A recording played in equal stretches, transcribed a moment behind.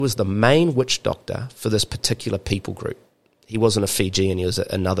was the main witch doctor for this particular people group. He wasn't a Fijian, he was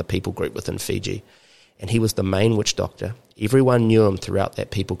another people group within Fiji. And he was the main witch doctor. Everyone knew him throughout that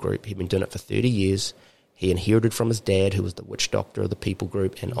people group. He'd been doing it for 30 years. He inherited from his dad, who was the witch doctor of the people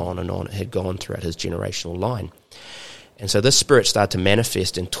group, and on. It had gone throughout his generational line. And so this spirit started to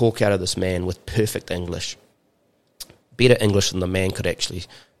manifest and talk out of this man with perfect English. Better English than the man could actually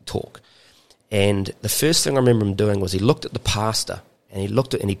talk. And the first thing I remember him doing was he looked at the pastor, and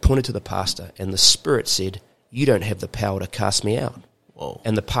he pointed to the pastor, and the spirit said, "You don't have the power to cast me out." Whoa.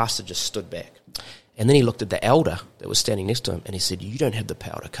 And the pastor just stood back. And then he looked at the elder that was standing next to him, and he said, "You don't have the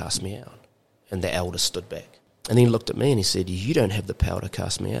power to cast me out." And the elder stood back. And then he looked at me and he said, "You don't have the power to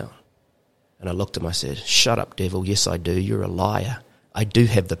cast me out." And I looked at him, I said, "Shut up, devil. Yes, I do. You're a liar. I do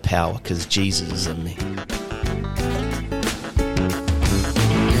have the power because Jesus is in me." You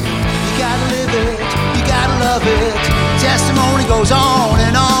gotta live it, you gotta love it. Testimony goes on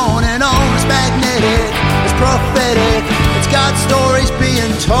and on and on. It's magnetic, it's prophetic, it's God's stories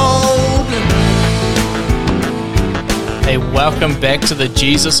being told. Hey, welcome back to the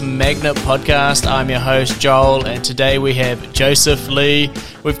Jesus Magnet podcast. I'm your host, Joel, and today we have Joseph Lee.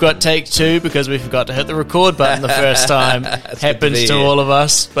 We've got take two because we forgot to hit the record button the first time. Happens to all of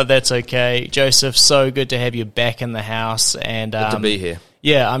us, but that's okay. Joseph, so good to have you back in the house. And Good to be here.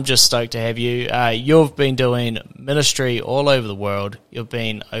 Yeah, I'm just stoked to have you. You've been doing ministry all over the world. You've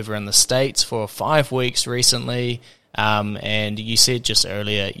been over in the States for 5 weeks recently. And you said just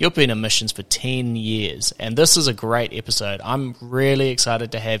earlier, you've been in missions for 10 years, and this is a great episode. I'm really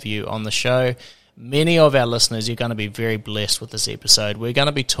excited to have you on the show. Many of our listeners, you're going to be very blessed with this episode. We're going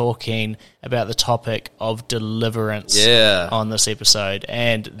to be talking about the topic of deliverance on this episode,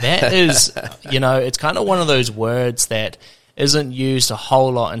 and that is, it's kind of one of those words that isn't used a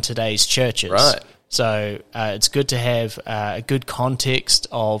whole lot in today's churches. Right. So it's good to have a good context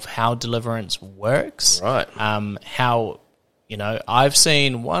of how deliverance works. Right. I've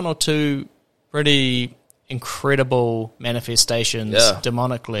seen one or two pretty incredible manifestations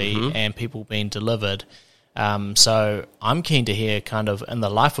demonically and people being delivered. So I'm keen to hear kind of in the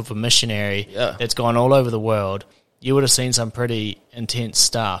life of a missionary that's gone all over the world, you would have seen some pretty intense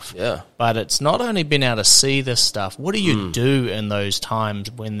stuff. Yeah. But it's not only been able to see this stuff. What do you do in those times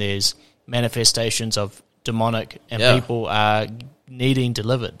when there's manifestations of demonic and people are needing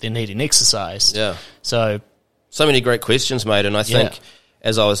delivered? They're needing exercise. Yeah. So many great questions, mate. And I think,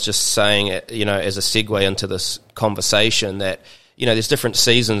 as I was just saying, as a segue into this conversation, that, there's different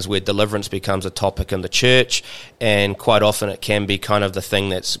seasons where deliverance becomes a topic in the church, and quite often it can be kind of the thing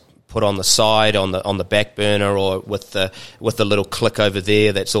that's put on the side, on the back burner, or with the little click over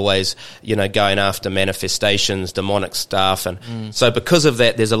there that's always going after manifestations, demonic stuff, and so because of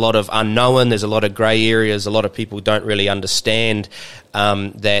that, there's a lot of unknown, there's a lot of grey areas, a lot of people don't really understand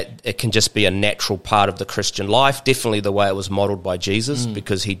that it can just be a natural part of the Christian life. Definitely the way it was modelled by Jesus,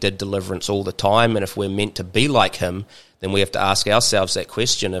 because he did deliverance all the time, and if we're meant to be like him, then we have to ask ourselves that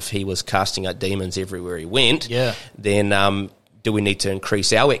question: if he was casting out demons everywhere he went, then do we need to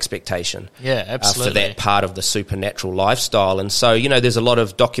increase our expectation for that part of the supernatural lifestyle? And so, there's a lot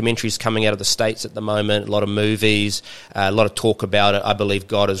of documentaries coming out of the States at the moment, a lot of movies, a lot of talk about it. I believe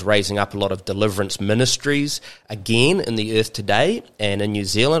God is raising up a lot of deliverance ministries again in the earth today and in New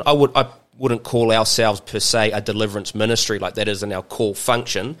Zealand. I wouldn't call ourselves per se a deliverance ministry, like that isn't our core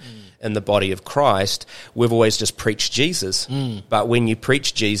function in the body of Christ. We've always just preached Jesus. But when you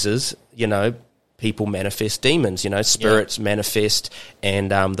preach Jesus, people manifest demons, spirits manifest, and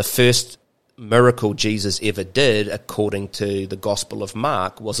the first miracle Jesus ever did, according to the Gospel of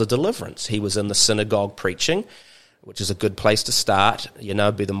Mark, was a deliverance. He was in the synagogue preaching, which is a good place to start,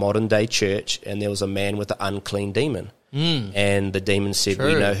 be the modern day church, and there was a man with an unclean demon. And the demon said,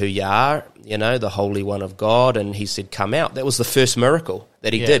 "We know who you are, the Holy One of God," and he said, "Come out." That was the first miracle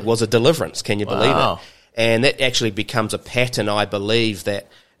that he did, was a deliverance. Can you believe it? And that actually becomes a pattern, I believe, that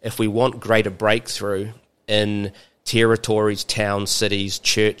if we want greater breakthrough in territories, towns, cities,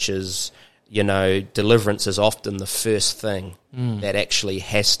 churches, deliverance is often the first thing that actually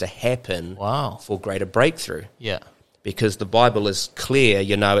has to happen for greater breakthrough. Yeah. Because the Bible is clear,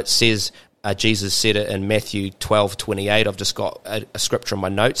 it says, Jesus said it in Matthew 12:28. I've just got a scripture in my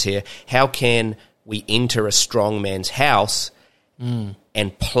notes here. How can we enter a strong man's house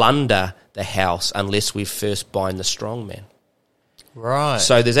and plunder the house unless we first bind the strong man? Right.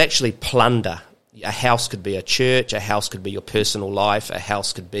 So there's actually plunder. A house could be a church, a house could be your personal life, a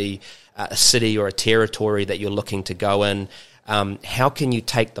house could be a city or a territory that you're looking to go in. How can you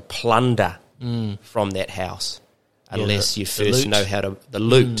take the plunder from that house unless you first know how to, the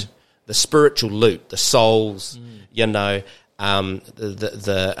loot, the spiritual loot, the souls,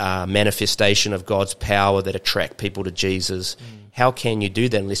 the manifestation of God's power that attract people to Jesus. How can you do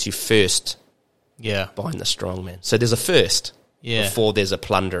that unless you first bind the strong man? So there's a first before there's a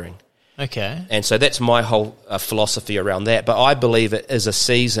plundering. Okay. And so that's my whole philosophy around that. But I believe it is a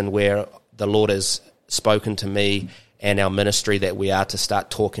season where the Lord has spoken to me and our ministry that we are to start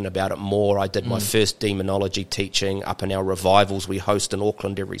talking about it more. I did my first demonology teaching up in our revivals we host in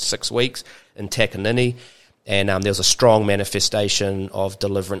Auckland every 6 weeks in Takanini. And there was a strong manifestation of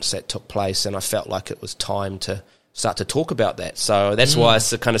deliverance that took place, and I felt like it was time to start to talk about that. So that's why I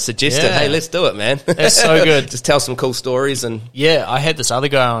kind of suggested, hey, let's do it, man. That's so good. Just tell some cool stories. And I had this other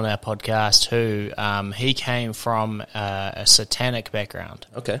guy on our podcast who he came from a satanic background.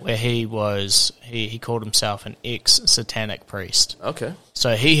 Okay. Where he called himself an ex-satanic priest. Okay.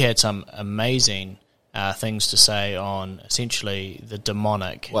 So he had some amazing things to say on essentially the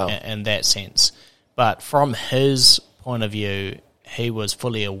demonic in that sense. But from his point of view, he was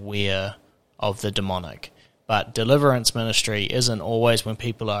fully aware of the demonic. But deliverance ministry isn't always when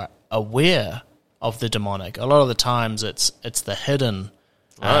people are aware of the demonic. A lot of the times it's the hidden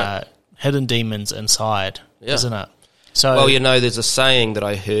demons inside, isn't it? So, well, there's a saying that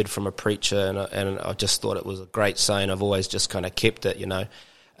I heard from a preacher, and I just thought it was a great saying. I've always just kind of kept it, the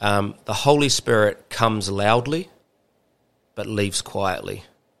Holy Spirit comes loudly, but leaves quietly.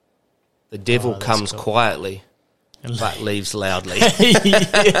 The devil comes quietly, but leaves loudly.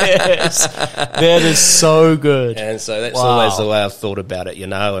 Yes, that is so good. And so that's always the way I've thought about it,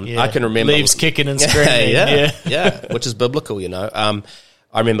 And I can remember leaves kicking and screaming. Which is biblical, I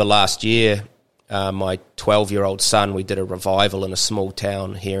remember last year, my 12-year-old son, we did a revival in a small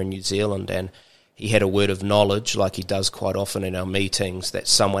town here in New Zealand, and he had a word of knowledge, like he does quite often in our meetings, that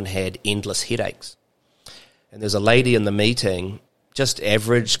someone had endless headaches. And there's a lady in the meeting, just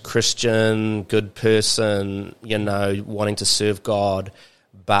average Christian, good person, wanting to serve God.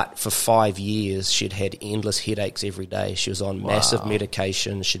 But for 5 years, she'd had endless headaches every day. She was on massive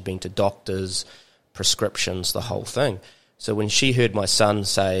medication. She'd been to doctors, prescriptions, the whole thing. So when she heard my son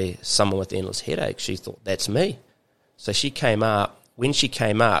say someone with endless headaches, she thought, that's me. So she came up. When she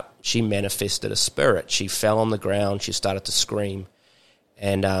came up, she manifested a spirit. She fell on the ground. She started to scream.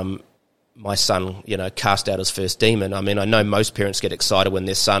 And my son, cast out his first demon. I mean, I know most parents get excited when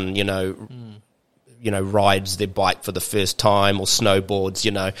their son, rides their bike for the first time or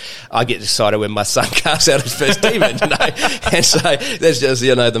snowboards, I get excited when my son casts out his first demon, And so that's just,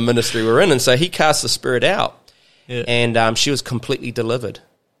 the ministry we're in. And so he cast the spirit out. Yeah. And she was completely delivered.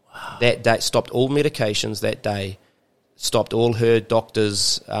 Wow. That day, stopped all medications that day, stopped all her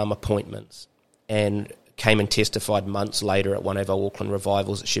doctor's appointments, and came and testified months later at one of our Auckland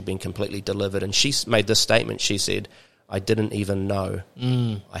revivals that she'd been completely delivered. And she made this statement. She said, I didn't even know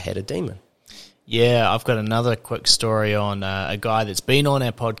I had a demon. Yeah, I've got another quick story on a guy that's been on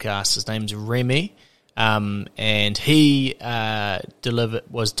our podcast. His name's Remy, and he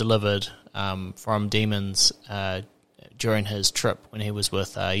was delivered from demons during his trip when he was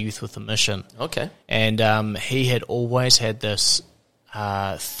with Youth with a Mission. Okay. And he had always had this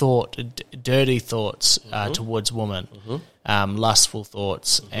dirty thoughts towards women, lustful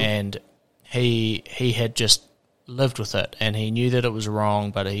thoughts, and he had just lived with it, and he knew that it was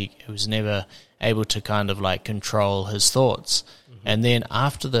wrong, but he was never able to kind of like control his thoughts. And then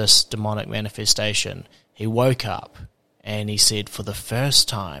after this demonic manifestation, he woke up and he said, for the first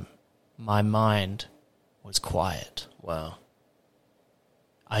time, my mind was quiet. Wow.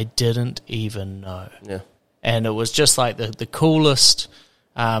 I didn't even know. Yeah. And it was just like the coolest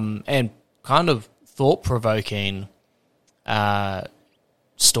and kind of thought-provoking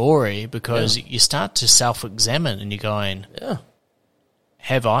story, because you start to self-examine and you're going,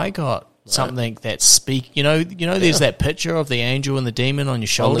 have I got something that there's that picture of the angel and the demon on your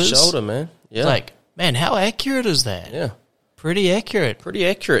shoulders? On the shoulder, man. Yeah. Like, man, how accurate is that? Yeah. Pretty accurate.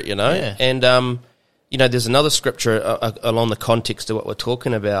 Yeah. And, there's another scripture along the context of what we're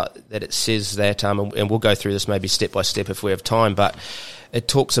talking about that it says that, and we'll go through this maybe step by step if we have time, but it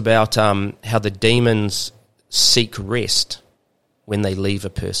talks about how the demons seek rest when they leave a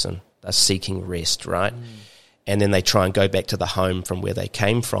person. They're seeking rest, right? And then they try and go back to the home from where they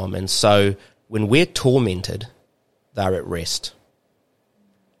came from. And so when we're tormented, they're at rest.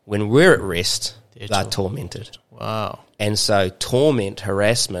 When we're at rest, they're tormented. Wow. And so torment,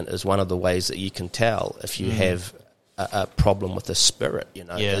 harassment is one of the ways that you can tell if you have a problem with the spirit,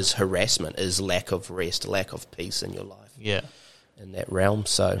 is harassment, is lack of rest, lack of peace in your life. Yeah. In that realm.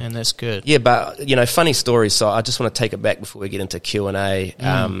 So, and that's good. Yeah, but, funny stories. So I just want to take it back before we get into Q&A,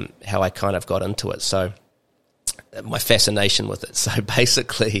 how I kind of got into it. So my fascination with it. So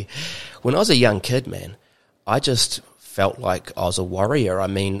basically, when I was a young kid, man, I just felt like I was a warrior. I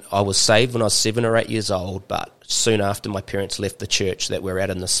mean, I was saved when I was 7 or 8 years old, but soon after my parents left the church that we're at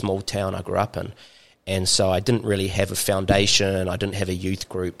in the small town I grew up in. And so I didn't really have a foundation. I didn't have a youth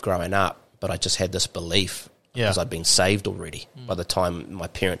group growing up, but I just had this belief because I'd been saved already by the time my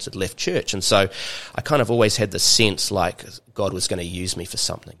parents had left church. And so I kind of always had this sense like God was going to use me for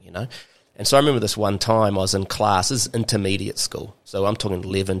something, you know. And so I remember this one time I was in classes, intermediate school. So I'm talking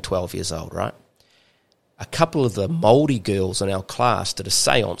 11, 12 years old, right? A couple of the mouldy girls in our class did a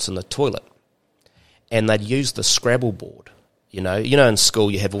seance in the toilet. And they'd used the Scrabble board. You know, in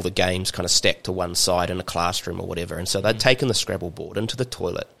school you have all the games kind of stacked to one side in a classroom or whatever. And so they'd taken the Scrabble board into the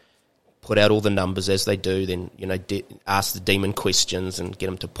toilet, put out all the numbers as they do, then, you know, ask the demon questions and get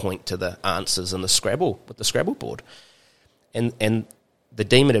them to point to the answers in the Scrabble, with the Scrabble board. And the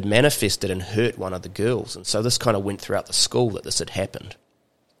demon had manifested and hurt one of the girls. And so this kind of went throughout the school that this had happened.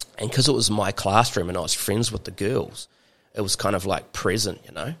 And because it was my classroom and I was friends with the girls, it was kind of like present,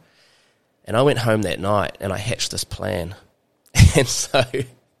 you know. And I went home that night and I hatched this plan. And so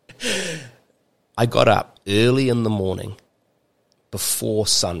I got up early in the morning before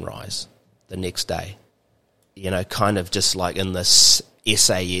sunrise the next day, you know, kind of just like in this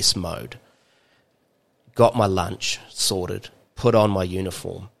SAS mode. Got my lunch sorted, put on my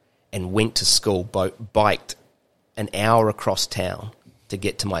uniform, and went to school, biked an hour across town to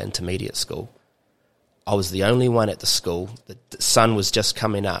get to my intermediate school. I was the only one at the school. The sun was just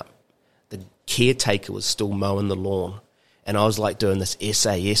coming up. The caretaker was still mowing the lawn. And I was like doing this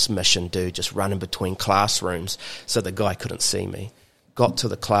SAS mission, dude, just running between classrooms so the guy couldn't see me. Got to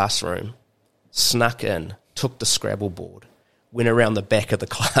the classroom, snuck in, took the Scrabble board, went around the back of the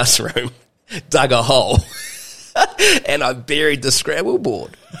classroom, dug a hole, and I buried the Scrabble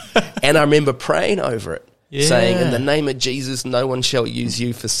board. And I remember praying over it, saying, in the name of Jesus, no one shall use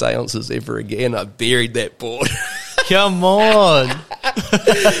you for seances ever again. I buried that board. Come on.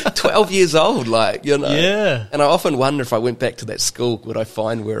 12 years old, like, you know. Yeah. And I often wonder if I went back to that school, would I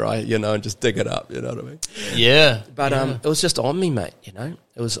find where I, you know, and just dig it up, you know what I mean? Yeah. But it was just on me, mate, you know.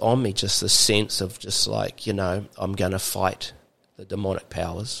 It was on me, just this sense of just like, you know, I'm going to fight the demonic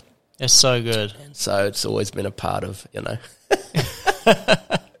powers. That's so good. And so it's always been a part of, you know.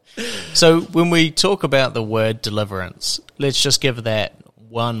 So when we talk about the word deliverance, let's just give that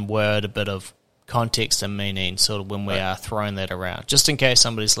one word a bit of context and meaning, sort of when we are throwing that around, just in case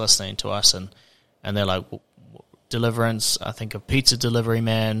somebody's listening to us and they're like, deliverance, I think of pizza delivery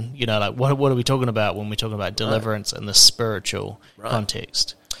man, you know, like what are we talking about when we talk about deliverance in the spiritual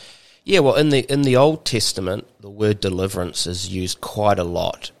context? Yeah, well, in the Old Testament, the word deliverance is used quite a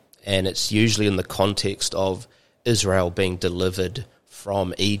lot, and it's usually in the context of Israel being delivered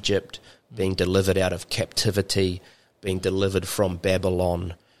from Egypt, being delivered out of captivity, being delivered from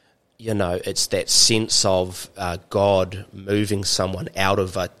Babylon. You know, it's that sense of God moving someone out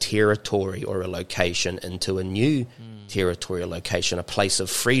of a territory or a location into a new territory or location, a place of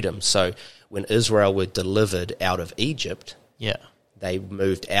freedom. So when Israel were delivered out of Egypt, they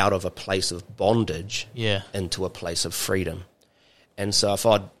moved out of a place of bondage into a place of freedom. And so if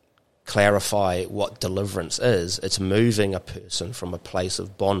I'd clarify what deliverance is, it's moving a person from a place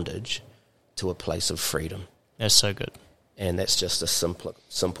of bondage to a place of freedom. That's so good. And that's just a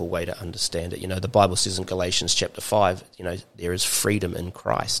simple way to understand it. You know, the Bible says in Galatians chapter 5, you know, there is freedom in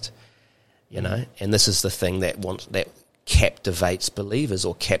Christ, you know, and this is the thing that captivates believers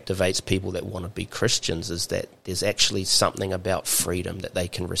or captivates people that want to be Christians, is that there's actually something about freedom that they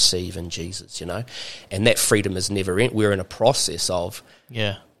can receive in Jesus, you know, and that freedom is never end. We're in a process of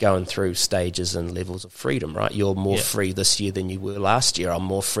going through stages and levels of freedom, right? You're more free this year than you were last year. I'm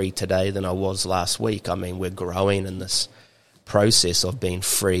more free today than I was last week. I mean, we're growing in this process of being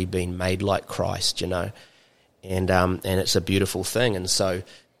free, being made like Christ, you know, and it's a beautiful thing. And so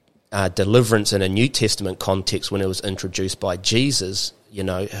deliverance in a New Testament context, when it was introduced by Jesus, you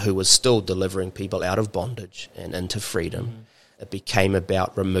know, who was still delivering people out of bondage and into freedom, it became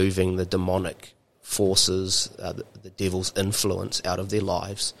about removing the demonic forces, the devil's influence out of their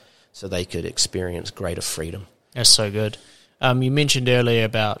lives so they could experience greater freedom. That's so good. You mentioned earlier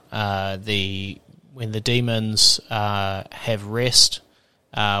about when the demons have rest,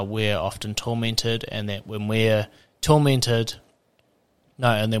 we're often tormented, and that when we're tormented,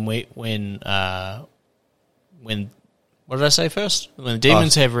 when what did I say first? When the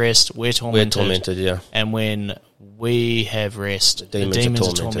demons have rest, we're tormented. We're tormented, yeah. And when we have rest, the demons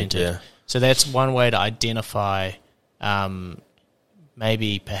are tormented. Yeah. So that's one way to identify perhaps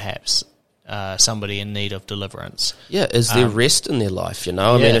somebody in need of deliverance. Yeah, is there rest in their life, you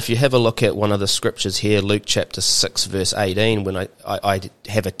know? I mean, if you have a look at one of the scriptures here, Luke chapter 6, verse 18, when I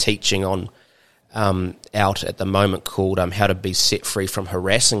have a teaching on out at the moment called How to Be Set Free from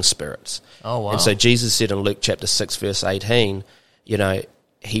Harassing Spirits. Oh, wow. And so Jesus said in Luke chapter 6, verse 18,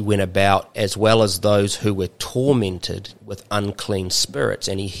 he went about as well as those who were tormented with unclean spirits,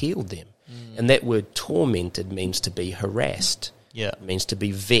 and he healed them. And that word tormented means to be harassed. Yeah. It means to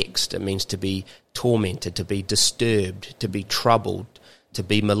be vexed. It means to be tormented, to be disturbed, to be troubled, to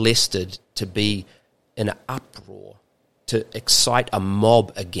be molested, to be in an uproar, to excite a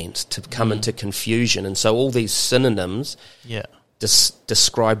mob against, to come into confusion. And so all these synonyms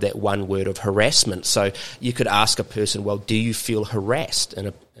describe that one word of harassment. So you could ask a person, well, do you feel harassed in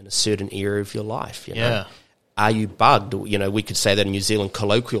a certain area of your life? You know? Are you bugged? We could say that in New Zealand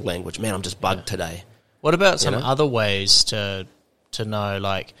colloquial language. Man, I'm just bugged today. What about some other ways to know,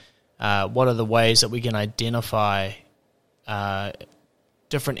 like, what are the ways that we can identify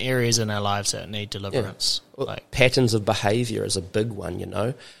different areas in our lives that need deliverance? Yeah. Well, patterns of behaviour is a big one,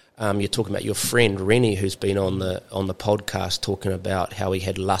 You're talking about your friend Rennie, who's been on the podcast, talking about how he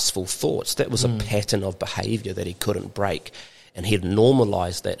had lustful thoughts. That was a pattern of behaviour that he couldn't break, and he had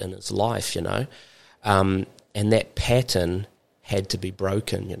normalised that in his life, and that pattern had to be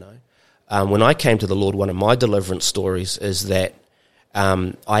broken, When I came to the Lord, one of my deliverance stories is that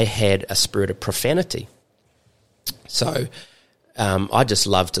I had a spirit of profanity. So I just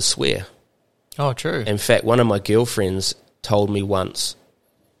love to swear. Oh, true. In fact, one of my girlfriends told me once,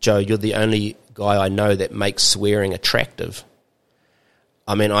 Joe, you're the only guy I know that makes swearing attractive.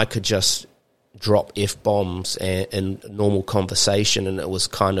 I mean, I could just drop F-bombs in normal conversation, and it was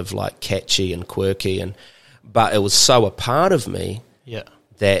kind of like catchy and quirky, but it was so a part of me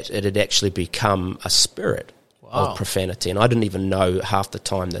that it had actually become a spirit of profanity, and I didn't even know half the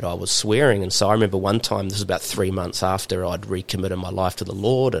time that I was swearing. And so I remember one time, this was about 3 months after I'd recommitted my life to the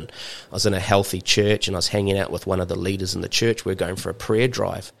Lord, and I was in a healthy church, and I was hanging out with one of the leaders in the church. We were going for a prayer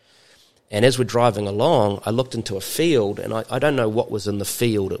drive, and as we're driving along, I looked into a field, and I don't know what was in the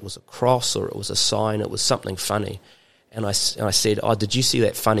field. It was a cross or it was a sign. It was something funny, and I said, "Oh, did you see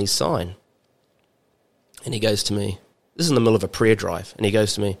that funny sign?" And he goes to me, this is in the middle of a prayer drive, and he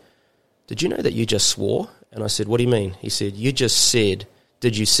goes to me, "Did you know that you just swore?" And I said, "What do you mean?" He said, "You just said,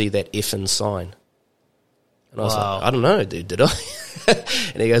 did you see that effing sign?" And I was like, "I don't know, dude, did I?"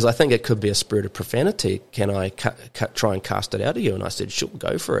 And he goes, "I think it could be a spirit of profanity. Can I try and cast it out of you?" And I said, "Sure,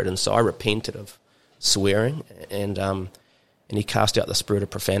 go for it." And so I repented of swearing, and he cast out the spirit of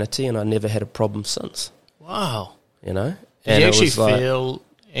profanity, and I never had a problem since. Wow. Did you actually feel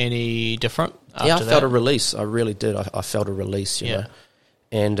any different after that? I felt a release. I really did. I felt a release, you know.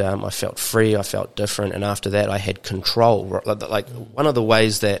 And I felt free, I felt different, and after that I had control. Like one of the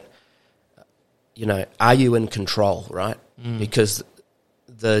ways that, are you in control, right? Because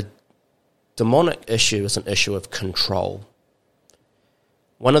the demonic issue is an issue of control.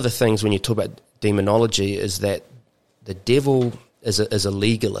 One of the things when you talk about demonology is that the devil is a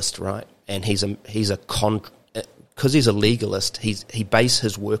legalist, right? And because he's a legalist, he bases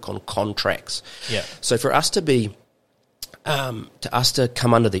his work on contracts. Yeah. So for us to be to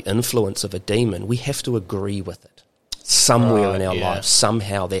come under the influence of a demon, we have to agree with it somewhere in our lives.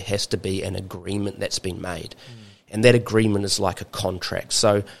 Somehow there has to be an agreement that's been made, and that agreement is like a contract.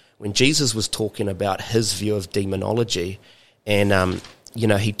 So when Jesus was talking about his view of demonology, and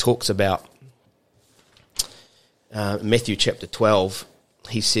he talks about Matthew chapter 12,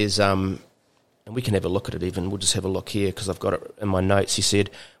 he says, and we can have a look at it even. We'll just have a look here because I've got it in my notes. He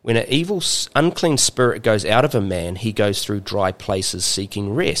said, when an evil, unclean spirit goes out of a man, he goes through dry places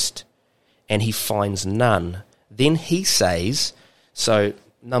seeking rest, and he finds none. Then he says, so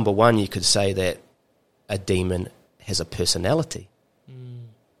number one, you could say that a demon has a personality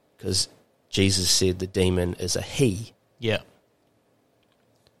because Jesus said the demon is a he. Yeah.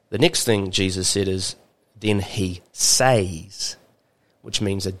 The next thing Jesus said is, then he says, which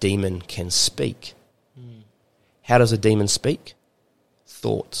means a demon can speak. How does a demon speak?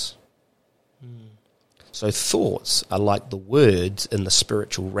 Thoughts. So thoughts are like the words in the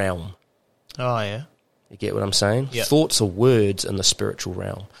spiritual realm. Oh, yeah. You get what I'm saying? Yep. Thoughts are words in the spiritual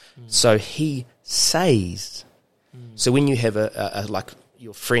realm. So he says. So when you have a like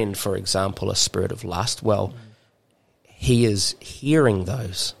your friend, for example, a spirit of lust, well, he is hearing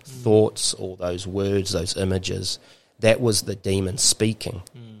those thoughts or those words, those images. That was the demon speaking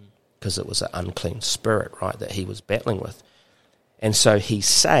because it was an unclean spirit, right, that he was battling with. And so he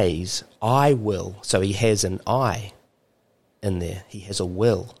says, I will. So he has an I in there. He has a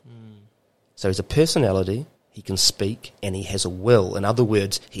will. So he's a personality, he can speak, and he has a will. In other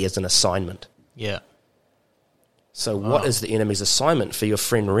words, he has an assignment. Yeah. So what is the enemy's assignment for your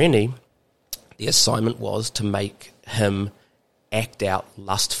friend Rennie? The assignment was to make him act out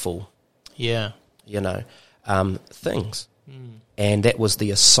lustful. Yeah. things. And that was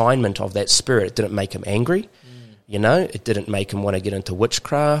the assignment of that spirit. It didn't make him angry. It didn't make him want to get into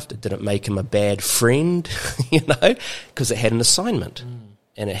witchcraft. It didn't make him a bad friend, because it had an assignment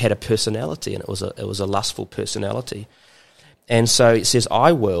and it had a personality, and it was a lustful personality. And so it says,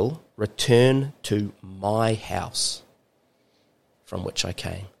 I will return to my house from which I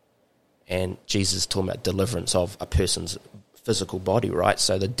came. And Jesus is talking about deliverance of a person's physical body, right?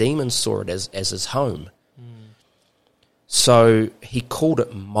 So the demons saw it as his home. So he called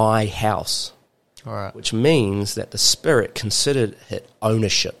it my house. Right. Which means that the spirit considered it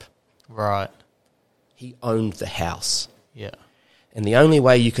ownership. Right. He owned the house. Yeah. And the only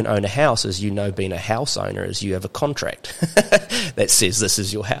way you can own a house is, being a house owner, is you have a contract that says this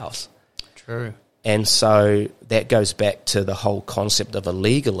is your house. True. And so that goes back to the whole concept of a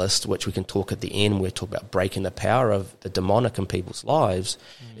legalist, which we can talk at the end. We're talking about breaking the power of the demonic in people's lives,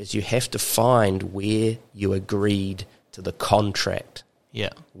 is you have to find where you agreed to the contract.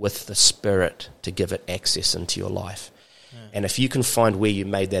 Yeah. With the spirit to give it access into your life. Yeah. And if you can find where you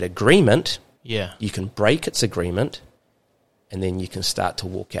made that agreement, you can break its agreement, and then you can start to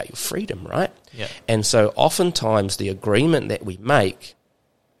walk out your freedom, right? Yeah. And so oftentimes the agreement that we make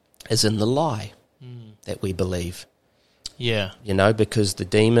is in the lie that we believe. Yeah. Because the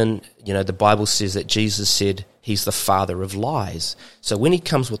demon, the Bible says that Jesus said he's the father of lies. So when he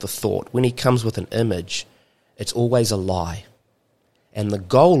comes with a thought, when he comes with an image, it's always a lie. And the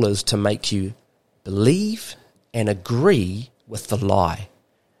goal is to make you believe and agree with the lie.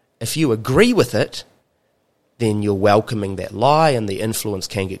 If you agree with it, then you're welcoming that lie, and the influence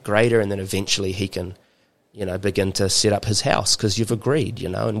can get greater, and then eventually he can, begin to set up his house because you've agreed,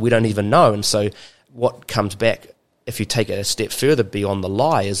 and we don't even know. And so what comes back, if you take it a step further beyond the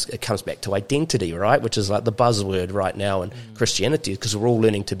lie, is it comes back to identity, right? Which is like the buzzword right now in Christianity, because we're all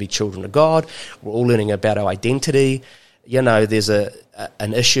learning to be children of God. We're all learning about our identity. There's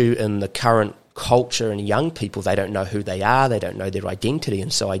an issue in the current culture and young people. They don't know who they are. They don't know their identity.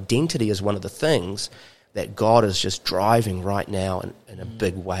 And so identity is one of the things that God is just driving right now in a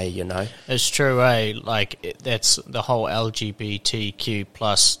big way, It's true, Like, that's the whole LGBTQ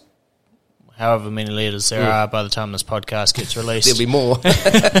plus however many letters there are by the time this podcast gets released. There'll be more.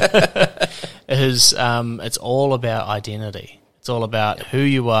 It's all about identity. It's all about who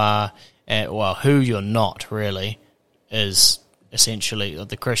you are, and, who you're not, really. Is essentially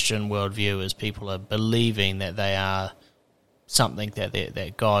the Christian worldview is people are believing that they are something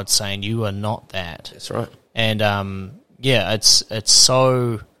that God's saying you are not that. That's right. And it's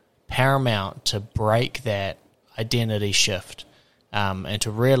so paramount to break that identity shift and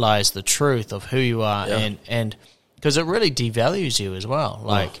to realize the truth of who you are, and because it really devalues you as well.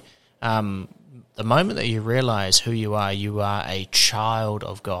 Like the moment that you realize who you are a child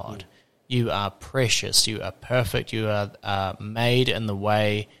of God. You are precious, you are perfect, you are made in the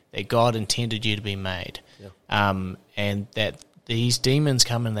way that God intended you to be made. Yeah. And that these demons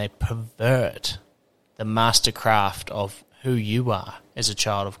come and they pervert the mastercraft of who you are as a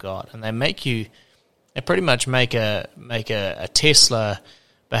child of God. And they pretty much make a Tesla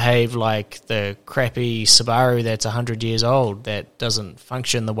behave like the crappy Subaru that's 100 years old that doesn't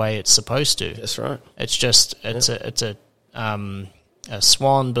function the way it's supposed to. That's right. It's just, it's a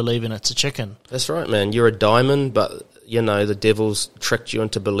swan believing it's a chicken. That's right, man. You're a diamond, but, the devil's tricked you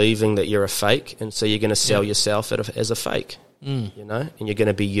into believing that you're a fake, and so you're going to sell yourself as a fake, and you're going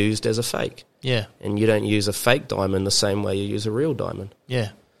to be used as a fake. Yeah. And you don't use a fake diamond the same way you use a real diamond. Yeah.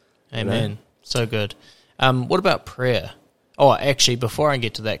 Amen. So good. What about prayer? Oh, actually, before I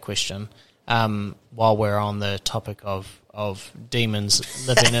get to that question, while we're on the topic of demons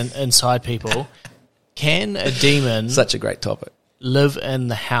living inside people, can a demon... Such a great topic. Live in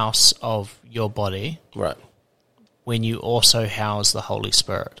the house of your body, right? When you also house the Holy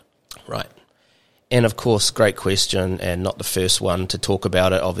Spirit, right? And of course, great question, and not the first one to talk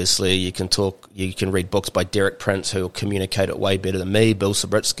about it. Obviously, you can read books by Derek Prince, who will communicate it way better than me. Bill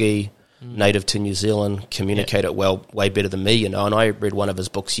Sabritsky, native to New Zealand, communicate it way better than me. And I read one of his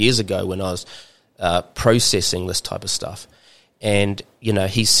books years ago when I was processing this type of stuff, and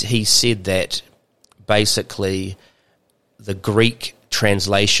he said that basically, the Greek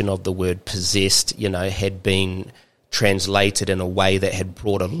translation of the word possessed, had been translated in a way that had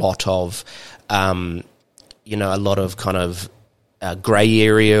brought a lot of, kind of grey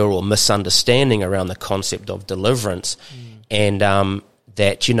area or misunderstanding around the concept of deliverance. And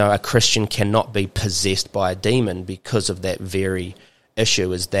that, a Christian cannot be possessed by a demon because of that very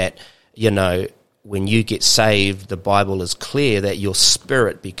issue, is that, when you get saved, the Bible is clear that your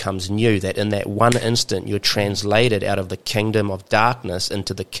spirit becomes new, that in that one instant you're translated out of the kingdom of darkness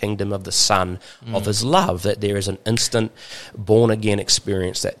into the kingdom of the Son of His love, that there is an instant born-again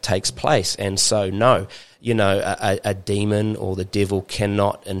experience that takes place. And so, no, you know, a demon or the devil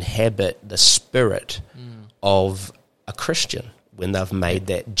cannot inhabit the spirit of a Christian when they've made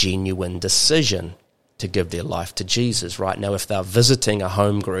that genuine decision to give their life to Jesus. Right now, if they're visiting a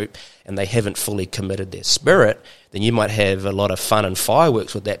home group and they haven't fully committed their spirit, then you might have a lot of fun and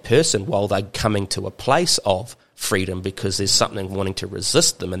fireworks with that person while they're coming to a place of freedom, because there's something wanting to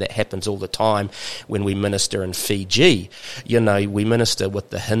resist them. And that happens all the time when we minister in Fiji. You know, we minister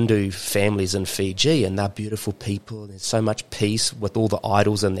with the Hindu families in Fiji, and they're beautiful people. There's so much peace with all the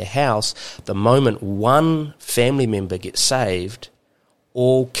idols in their house. The moment one family member gets saved,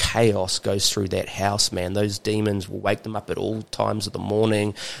 all chaos goes through that house, man. Those demons will wake them up at all times of the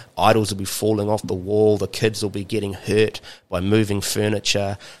morning. Idols will be falling off the wall. The kids will be getting hurt by moving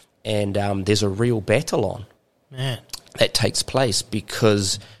furniture. And there's a real battle on. Man. That takes place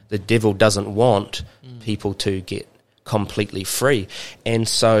because the devil doesn't want people to get completely free. And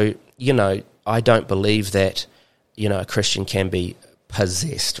so, you know, I don't believe that, you know, a Christian can be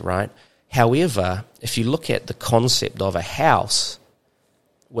possessed, right? However, if you look at the concept of a house,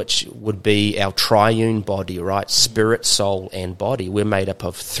 which would be our triune body, right? Spirit, soul, and body. We're made up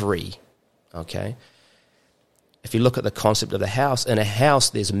of three, okay? If you look at the concept of the house, in a house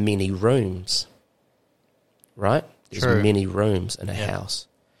there's many rooms, right? There's True. many rooms in a house.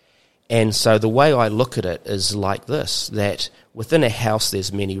 And so the way I look at it is like this, that within a house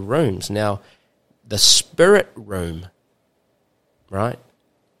there's many rooms. Now, the spirit room, right,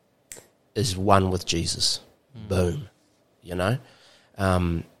 is one with Jesus. Boom, you know?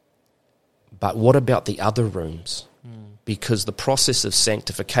 But what about the other rooms? Because the process of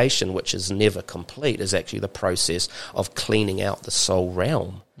sanctification, which is never complete, is actually the process of cleaning out the soul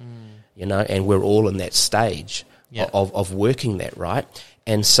realm, you know, and we're all in that stage of working that, right?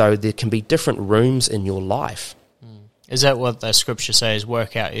 And so there can be different rooms in your life. Is that what the scripture says?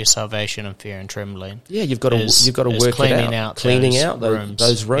 Work out your salvation in fear and trembling. Yeah, you've got to work it out. Cleaning out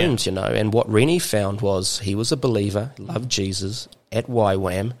those rooms, you know. And what Rennie found was he was a believer, loved Jesus at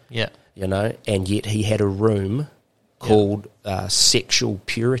YWAM, you know, and yet he had a room called sexual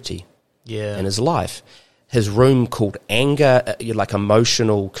purity in his life. His room called anger, like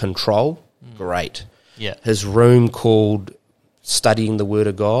emotional control, great. Yeah. His room called studying the Word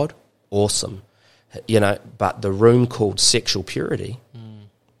of God, awesome. You know, but the room called sexual purity,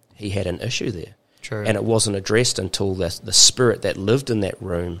 he had an issue there. True. And it wasn't addressed until the spirit that lived in that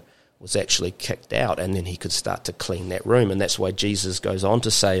room was actually kicked out, and then he could start to clean that room. And that's why Jesus goes on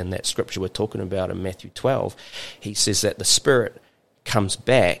to say in that scripture we're talking about in Matthew 12, he says that the spirit comes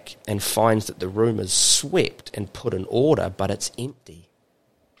back and finds that the room is swept and put in order, but it's empty.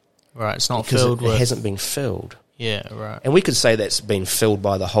 Right, it's not because filled it hasn't been filled. Yeah, right. And we could say that's been filled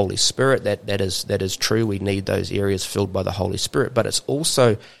by the Holy Spirit. That is true. We need those areas filled by the Holy Spirit. But it's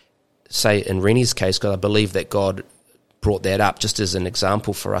also, say in Rennie's case, because I believe that God brought that up just as an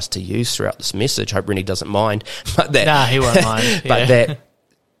example for us to use throughout this message. I hope Rennie doesn't mind. But that, nah, he won't mind. But that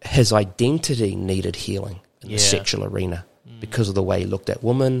his identity needed healing in the sexual arena because of the way he looked at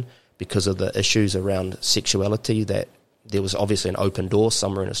women, because of the issues around sexuality, that there was obviously an open door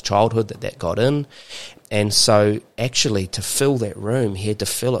somewhere in his childhood that got in. And so actually to fill that room, he had to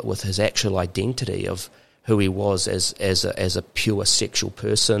fill it with his actual identity of who he was as a pure sexual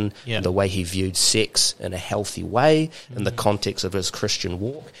person, and the way he viewed sex in a healthy way in the context of his Christian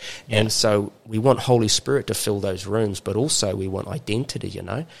walk. And so we want Holy Spirit to fill those rooms, but also we want identity, you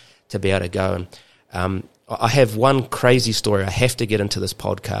know, to be able to go. And I have one crazy story I have to get into this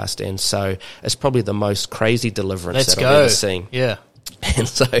podcast, and so it's probably the most crazy deliverance I've ever seen. Yeah. And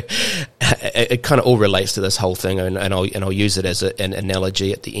so it kind of all relates to this whole thing, and I'll use it as an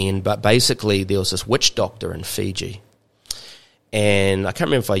analogy at the end. But basically, there was this witch doctor in Fiji, and I can't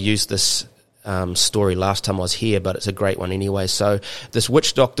remember if I used this story last time I was here, but it's a great one anyway. So this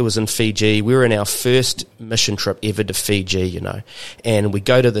witch doctor was in Fiji. We were in our first mission trip ever to Fiji, you know, and we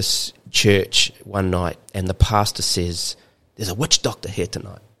go to this church one night, and the pastor says, "There's a witch doctor here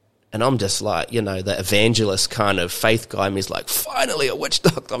tonight." And I'm just like, you know, the evangelist kind of faith guy, and he's like, finally a witch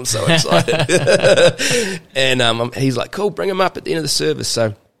doctor, I'm so excited. And he's like, cool, bring him up at the end of the service.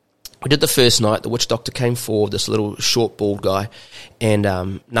 So we did the first night. The witch doctor came forward, this little short, bald guy,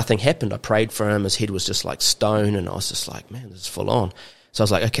 and nothing happened. I prayed for him. His head was just like stone, and I was just like, man, this is full on. So I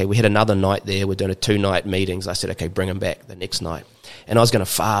was like, okay, we had another night there. We're doing a 2-night meetings. I said, okay, bring him back the next night. And I was going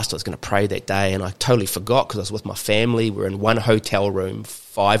to fast. I was going to pray that day, and I totally forgot because I was with my family. We're in one hotel room,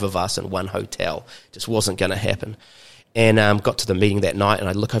 5 of us in one hotel. Just wasn't going to happen. And got to the meeting that night, and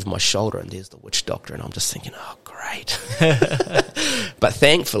I look over my shoulder, and there's the witch doctor, and I'm just thinking, oh, great. But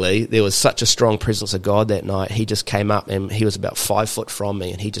thankfully, there was such a strong presence of God that night. He just came up, and he was about 5 foot from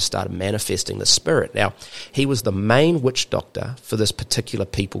me, and he just started manifesting the Spirit. Now, he was the main witch doctor for this particular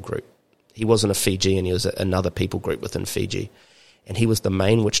people group. He wasn't a Fijian, he was another people group within Fiji. And he was the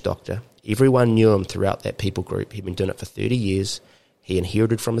main witch doctor. Everyone knew him throughout that people group. He'd been doing it for 30 years. He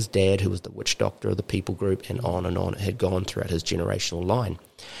inherited from his dad, who was the witch doctor of the people group, and on. It had gone throughout his generational line.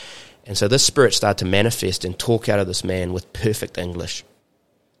 And so this spirit started to manifest and talk out of this man with perfect English.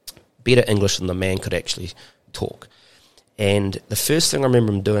 Better English than the man could actually talk. And the first thing I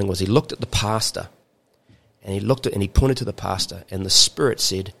remember him doing was he looked at the pastor, and he pointed to the pastor, and the spirit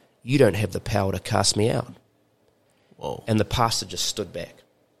said, "You don't have the power to cast me out." Whoa. And the pastor just stood back.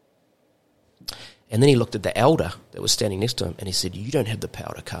 And then he looked at the elder that was standing next to him, and he said, "You don't have the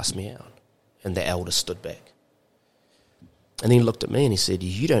power to cast me out." And the elder stood back. And then he looked at me and he said,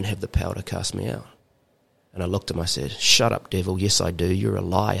 "You don't have the power to cast me out." And I looked at him, I said, "Shut up, devil. Yes, I do. You're a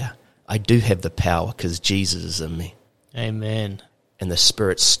liar. I do have the power because Jesus is in me." Amen. And the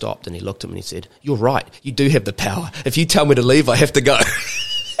spirit stopped, and he looked at me and he said, "You're right. You do have the power. If you tell me to leave, I have to go."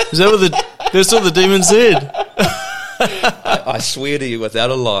 Is that that's what the demon said? I swear to you, without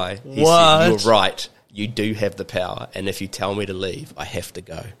a lie, he said, "You're right. You do have the power, and if you tell me to leave, I have to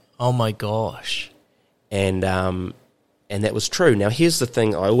go." Oh my gosh! And that was true. Now, here's the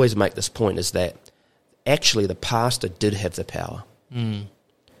thing: I always make this point is that actually the pastor did have the power, and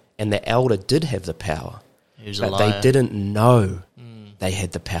the elder did have the power, but they didn't know they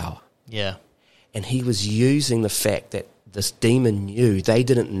had the power. Yeah, and he was using the fact that this demon knew they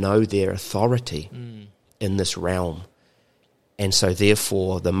didn't know their authority in this realm. And so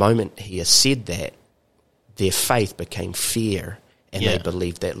therefore, the moment he has said that, their faith became fear, and they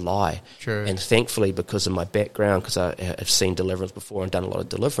believed that lie. True. And thankfully, because of my background, because I have seen deliverance before and done a lot of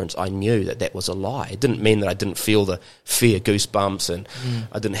deliverance, I knew that that was a lie. It didn't mean that I didn't feel the fear goosebumps, and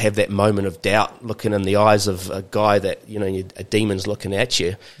I didn't have that moment of doubt looking in the eyes of a guy that, a demon's looking at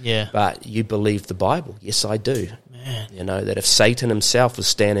you. Yeah. But you believe the Bible. Yes, I do. Man. That if Satan himself was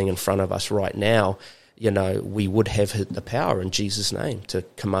standing in front of us right now, we would have the power in Jesus' name to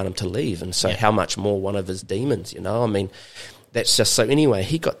command him to leave. And so how much more one of his demons, that's just so. Anyway,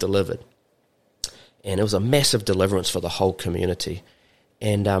 he got delivered. And it was a massive deliverance for the whole community.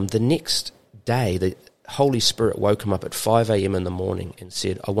 And the next day, the Holy Spirit woke him up at 5 a.m. in the morning and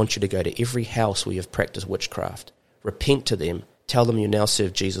said, "I want you to go to every house where you've practiced witchcraft. Repent to them. Tell them you now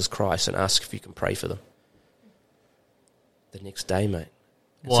serve Jesus Christ and ask if you can pray for them." The next day, mate.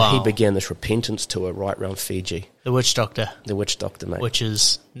 Wow. So he began this repentance tour right around Fiji. The witch doctor. The witch doctor, mate. Which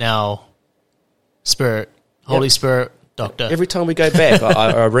is now Spirit, Holy Spirit doctor. Every time we go back,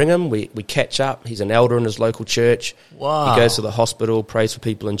 I ring him, we catch up. He's an elder in his local church. Wow. He goes to the hospital, prays for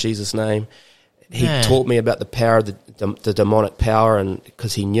people in Jesus' name. He taught me about the power of the demonic power, and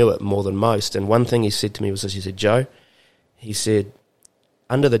because he knew it more than most. And one thing he said to me was this, he said, "Joe," he said,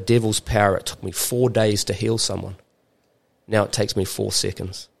 "under the devil's power, it took me 4 days to heal someone. Now it takes me 4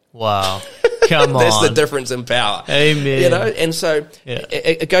 seconds." Wow. Come on. That's the difference in power. Amen. And so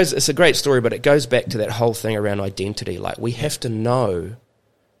it goes, it's a great story, but it goes back to that whole thing around identity. Like, we have to know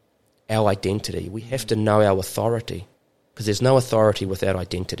our identity. We have to know our authority, because there's no authority without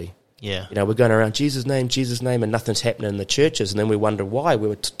identity. Yeah. We're going around Jesus' name, and nothing's happening in the churches, and then we wonder why. We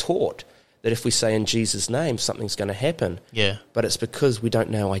were taught that if we say in Jesus' name, something's going to happen. Yeah. But it's because we don't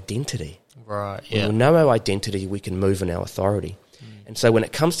know identity. Right, When we know our identity, we can move in our authority. And so when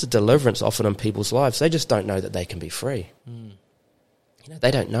it comes to deliverance, often in people's lives, they just don't know that they can be free.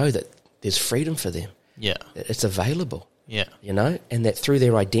 They don't know that there's freedom for them. Yeah. It's available. Yeah. And that through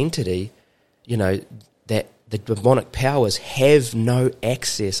their identity, that the demonic powers have no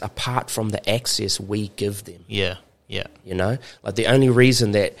access apart from the access we give them. Yeah. Yeah. Like the only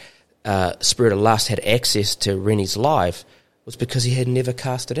reason that Spirit of Lust had access to Rennie's life was because he had never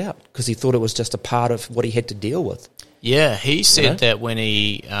cast it out, because he thought it was just a part of what he had to deal with. Yeah, he said that when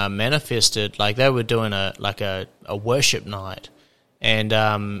he manifested, like they were doing a worship night, and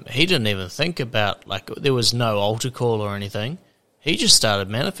he didn't even think about, like, there was no altar call or anything. He just started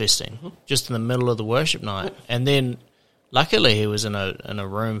manifesting just in the middle of the worship night, and then luckily he was in a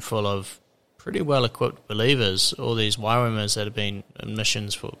room full of pretty well equipped believers, all these Waiwamers that have been in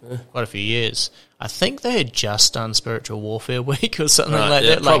missions for quite a few years. I think they had just done Spiritual Warfare Week or something like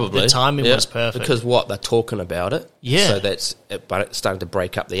that. Probably. Like the timing was perfect. Because they're talking about it. Yeah. So but it's starting to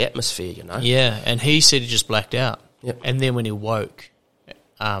break up the atmosphere, Yeah, and he said he just blacked out. Yep. And then when he woke,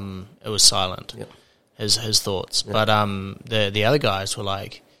 it was silent. Yep. his thoughts. But the other guys were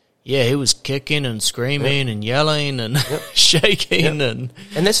like, yeah, he was kicking and screaming and yelling and shaking. And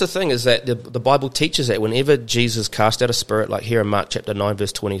that's the thing, is that the Bible teaches that whenever Jesus cast out a spirit, like here in Mark chapter 9,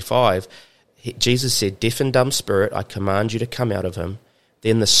 verse 25, Jesus said, "Deaf and dumb spirit, I command you to come out of him."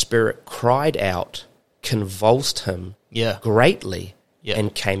 Then the spirit cried out, convulsed him greatly,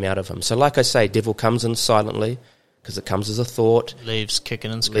 and came out of him. So like I say, devil comes in silently, because it comes as a thought. Leaves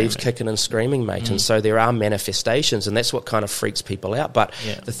kicking and screaming. Mate. And so there are manifestations, and that's what kind of freaks people out. But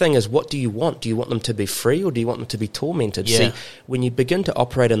the thing is, what do you want? Do you want them to be free, or do you want them to be tormented? Yeah. See, when you begin to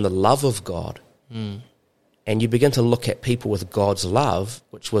operate in the love of God, and you begin to look at people with God's love,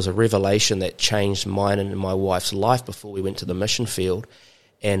 which was a revelation that changed mine and my wife's life before we went to the mission field,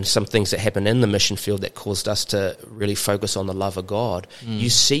 and some things that happened in the mission field that caused us to really focus on the love of God, you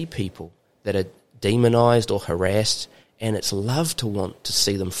see people that are demonized or harassed, and it's love to want to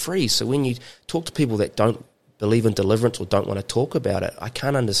see them free. So when you talk to people that don't believe in deliverance or don't want to talk about it, I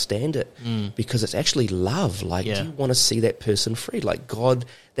can't understand it, because it's actually love. Like, do you want to see that person free? Like, God,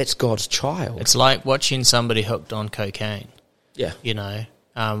 that's God's child. It's like watching somebody hooked on cocaine. Yeah. You know,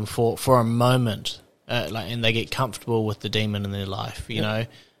 for a moment, and they get comfortable with the demon in their life, you know.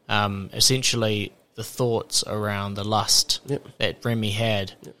 Essentially, the thoughts around the lust that Remy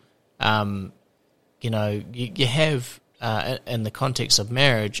had, you know, you have, in the context of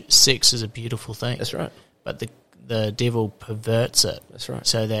marriage, sex is a beautiful thing. That's right. But the devil perverts it. That's right.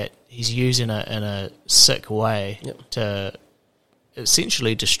 So that he's using it in a sick way to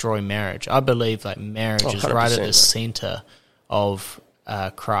essentially destroy marriage. I believe like marriage is right at the center of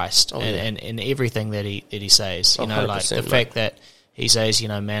Christ and everything that he says. You know, like the fact that he says, you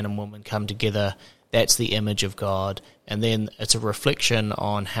know, man and woman come together, that's the image of God. And then it's a reflection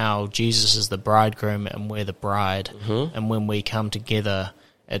on how Jesus is the bridegroom and we're the bride. And when we come together,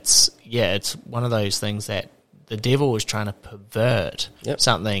 it's one of those things that the devil is trying to pervert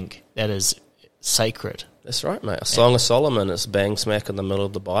something that is sacred. That's right, mate. A Song of Solomon is bang smack in the middle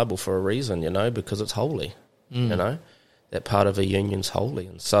of the Bible for a reason, you know, because it's holy, you know. That part of a union's holy.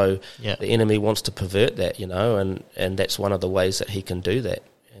 And so the enemy wants to pervert that, you know, and that's one of the ways that he can do that.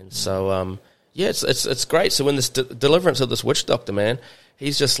 And so, it's great. So when this deliverance of this witch doctor, man,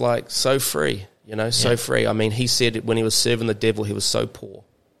 he's just like so free, you know, so free. I mean, he said when he was serving the devil, he was so poor.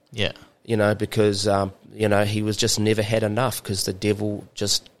 Yeah. You know, because, you know, he was just never had enough, because the devil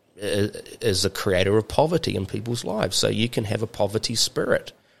just is the creator of poverty in people's lives. So you can have a poverty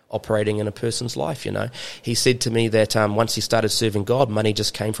spirit operating in a person's life, you know. He said to me that once he started serving God, money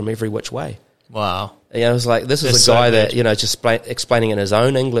just came from every which way. Wow. You know, I was like, this is a guy that, you know, just explaining in his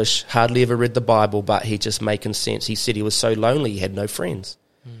own English, hardly ever read the Bible, but he just making sense. He said he was so lonely, he had no friends.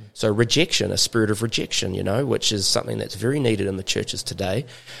 So rejection, a spirit of rejection, you know, which is something that's very needed in the churches today.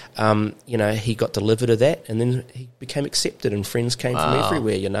 You know, he got delivered of that, and then he became accepted, and friends came from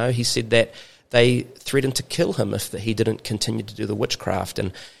everywhere, you know. He said that they threatened to kill him if he didn't continue to do the witchcraft.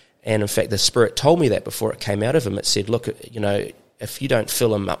 And in fact, the Spirit told me that before it came out of him. It said, look, you know, if you don't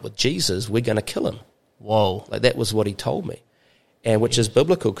fill him up with Jesus, we're going to kill him. Whoa. Like, that was what he told me. And which is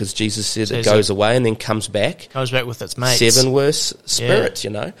biblical, because Jesus said it goes away and then comes back. Comes back with its mates. 7 worse spirits, you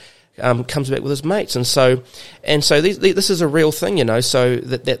know, comes back with his mates. And so this is a real thing, you know, so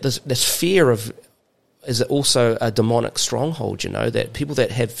that this fear of is also a demonic stronghold, you know, that people that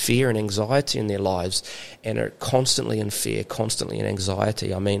have fear and anxiety in their lives and are constantly in fear, constantly in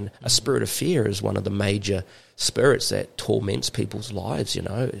anxiety. I mean, a spirit of fear is one of the major spirits that torments people's lives, you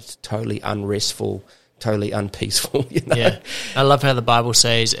know. It's totally unrestful, totally unpeaceful, you know. Yeah. I love how the Bible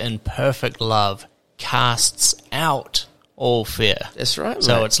says, in perfect love casts out all fear. That's right,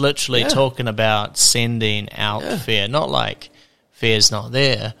 So mate. it's literally talking about sending out fear, not like fear's not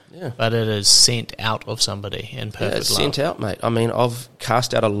there, but it is sent out of somebody in perfect it's love. Sent out, mate. I mean, I've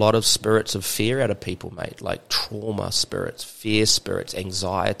cast out a lot of spirits of fear out of people, mate, like trauma spirits, fear spirits,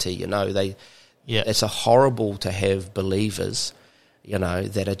 anxiety, you know. It's a horrible to have believers, you know,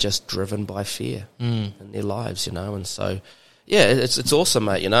 that are just driven by fear in their lives, you know. And so, it's awesome,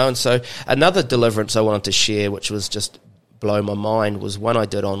 mate, you know. And so another deliverance I wanted to share, which was just blow my mind, was one I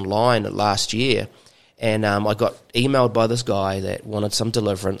did online last year. And I got emailed by this guy that wanted some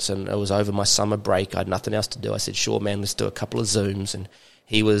deliverance, and it was over my summer break. I had nothing else to do. I said, sure, man, let's do a couple of Zooms. And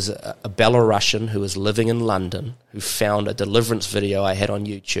he was a Belarusian who was living in London, who found a deliverance video I had on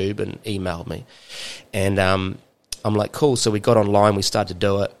YouTube and emailed me. And I'm like, cool. So we got online, we started to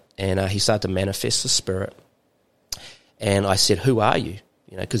do it, and he started to manifest the Spirit. And I said, who are you?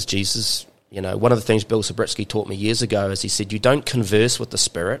 You know, because Jesus, you know, one of the things Bill Sabritsky taught me years ago is he said, you don't converse with the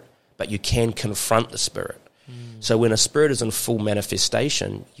Spirit, but you can confront the Spirit. So when a spirit is in full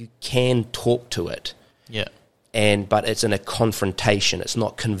manifestation, you can talk to it. Yeah. But it's in a confrontation. It's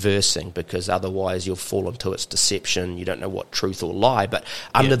not conversing, because otherwise you'll fall into its deception. You don't know what truth or lie. But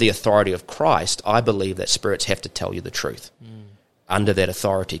under the authority of Christ, I believe that spirits have to tell you the truth under that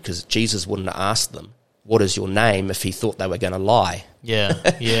authority, because Jesus wouldn't have asked them, what is your name, if he thought they were going to lie. Yeah,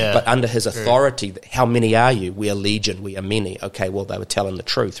 yeah. But under his authority, how many are you? We are legion, we are many. Okay, well, they were telling the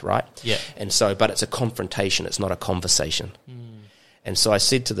truth, right? Yeah. And so, but it's a confrontation, it's not a conversation. And so I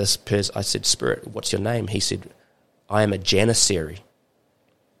said to this person, I said, Spirit, what's your name? He said, I am a janissary.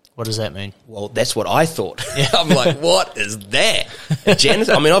 What does that mean? Well, that's what I thought. I'm like, what is that?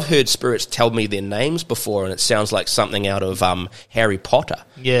 I mean, I've heard spirits tell me their names before, and it sounds like something out of Harry Potter.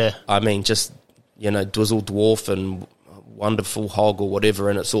 Yeah. I mean, just, Dwizzle Dwarf and Wonderful Hog or whatever,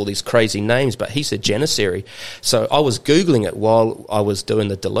 and it's all these crazy names. But he said janissary. So I was Googling it while I was doing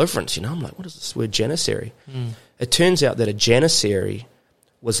the deliverance. I'm like, what is this word janissary? It turns out that a janissary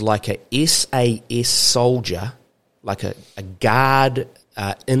was like a SAS soldier, like a guard,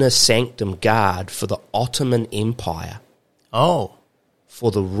 inner sanctum guard for the Ottoman Empire. Oh. For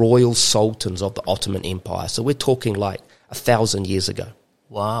the royal sultans of the Ottoman Empire. So we're talking like 1,000 years ago.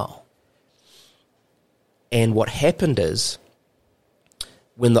 Wow. And what happened is,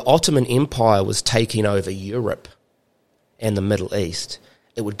 when the Ottoman Empire was taking over Europe and the Middle East,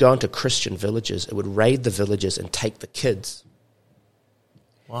 it would go into Christian villages, it would raid the villages and take the kids.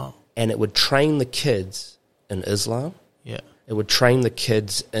 Wow. And it would train the kids in Islam. Yeah. It would train the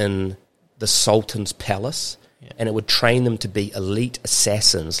kids in the Sultan's palace. Yeah. And it would train them to be elite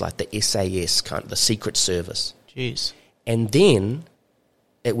assassins, like the SAS, kind of the Secret Service. Jeez. And then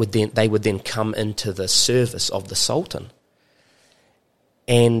they would then come into the service of the Sultan.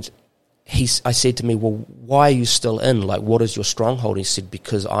 And I said to me, well, why are you still in? Like, what is your stronghold? He said,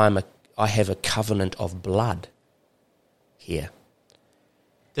 because I have a covenant of blood here.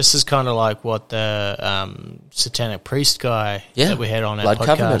 This is kind of like what the satanic priest guy that we had on our blood podcast.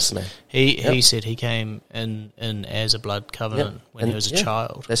 Covenants, man. He said he came in as a blood covenant when he was a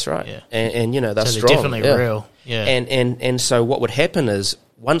child. That's right. Yeah. And they're so strong. They're definitely real. Yeah. And so what would happen is,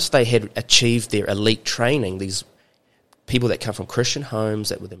 once they had achieved their elite training, these people that come from Christian homes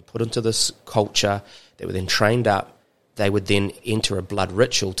that were then put into this culture, that were then trained up, they would then enter a blood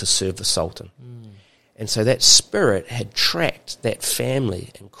ritual to serve the Sultan. And so that spirit had tracked that family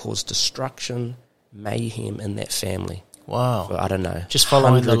and caused destruction, mayhem in that family. Wow. For, I don't know. Just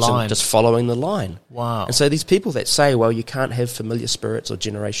following the line. Just following the line. Wow. And so these people that say, well, you can't have familiar spirits or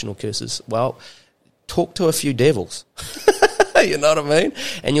generational curses, well, talk to a few devils. You know what I mean?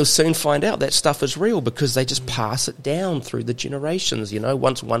 And you'll soon find out that stuff is real, because they just pass it down through the generations.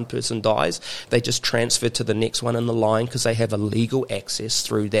 Once one person dies, they just transfer to the next one in the line, because they have a legal access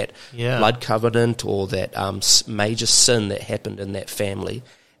through that blood covenant or that major sin that happened in that family,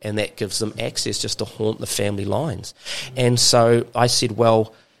 and that gives them access just to haunt the family lines. And so I said,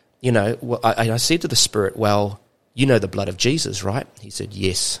 well, I said to the spirit, well, you know the blood of Jesus, right? He said,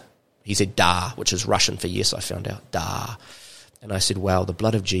 yes. He said, da, which is Russian for yes, I found out, da. And I said, well, the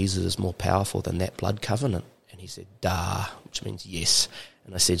blood of Jesus is more powerful than that blood covenant. And he said, da, which means yes.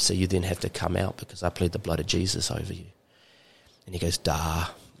 And I said, so you then have to come out, because I plead the blood of Jesus over you. And he goes, da,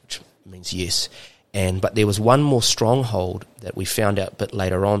 which means yes. But there was one more stronghold that we found out a bit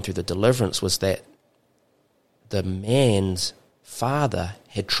later on through the deliverance, was that the man's father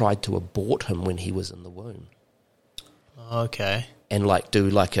had tried to abort him when he was in the womb. Okay. And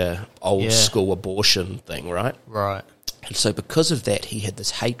do a old school abortion thing, right? Right. And so because of that, he had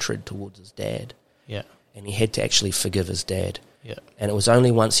this hatred towards his dad. Yeah. And he had to actually forgive his dad. Yeah. And it was only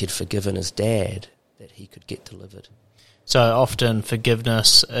once he'd forgiven his dad that he could get delivered. So often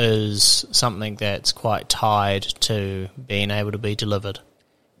forgiveness is something that's quite tied to being able to be delivered.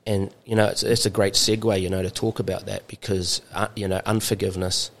 And, it's a great segue, to talk about that, because,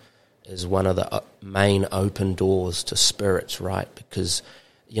 unforgiveness is one of the main open doors to spirits, right? Because,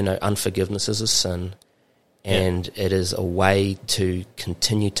 unforgiveness is a sin. And it is a way to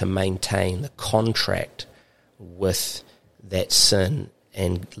continue to maintain the contract with that sin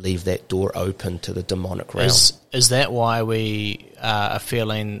and leave that door open to the demonic realm. Is that why we are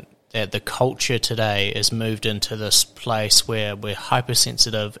feeling that the culture today has moved into this place where we're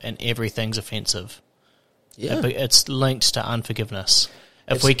hypersensitive and everything's offensive? Yeah. It's linked to unforgiveness.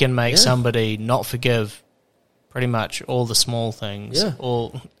 If we can make somebody not forgive pretty much all the small things,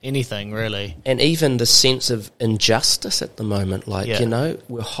 or anything really. And even the sense of injustice at the moment,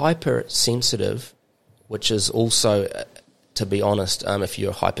 we're hypersensitive, which is also to be honest, if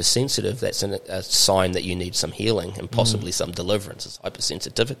you're hypersensitive, that's a sign that you need some healing and possibly some deliverance. It's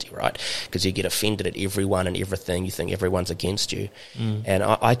hypersensitivity, right? Because you get offended at everyone and everything. You think everyone's against you. And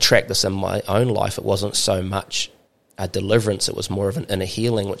I tracked this in my own life. It wasn't so much a deliverance. It was more of an inner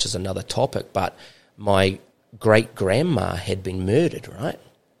healing, which is another topic. But my great-grandma had been murdered, right?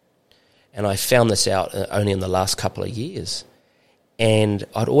 And I found this out only in the last couple of years. And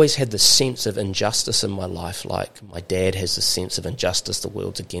I'd always had this sense of injustice in my life, like my dad has this sense of injustice, the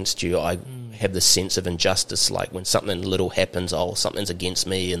world's against you. I have this sense of injustice, like when something little happens, something's against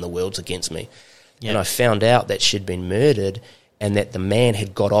me and the world's against me. Yeah. And I found out that she'd been murdered and that the man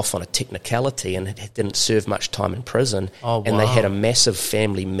had got off on a technicality and didn't serve much time in prison. Oh, wow. And they had a massive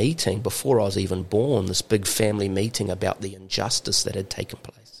family meeting before I was even born, this big family meeting about the injustice that had taken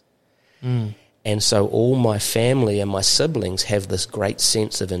place. And so all my family and my siblings have this great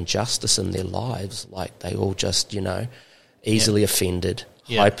sense of injustice in their lives. Like they all just, easily offended,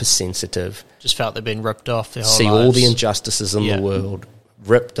 hypersensitive. Just felt they've been ripped off their whole See lives. all the injustices in the world,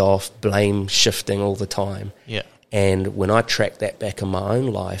 ripped off, blame shifting all the time. Yeah. And when I tracked that back in my own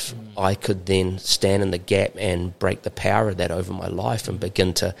life, I could then stand in the gap and break the power of that over my life and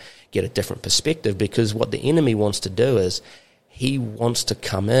begin to get a different perspective. Because what the enemy wants to do is he wants to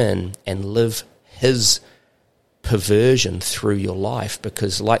come in and live his perversion through your life,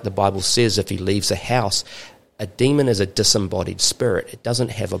 because like the Bible says, if he leaves a house, a demon is a disembodied spirit. It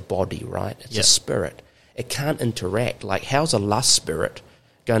doesn't have a body, right? It's a spirit. It can't interact. Like, how's a lust spirit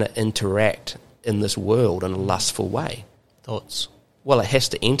going to interact in this world in a lustful way? Thoughts. Well, it has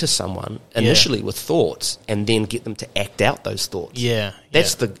to enter someone initially with thoughts and then get them to act out those thoughts. Yeah.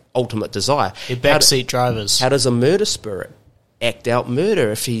 That's the ultimate desire. They're backseat drivers. How does a murder spirit act out murder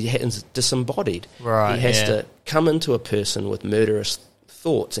if he is disembodied? Right, he has to come into a person with murderous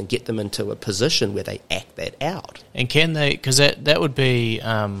thoughts and get them into a position where they act that out. And can they, because that would be,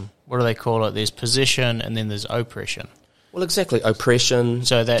 what do they call it? There's possession and then there's oppression. Well, exactly. Oppression,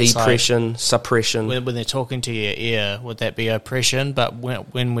 so that's depression, suppression. When they're talking to your ear, would that be oppression? But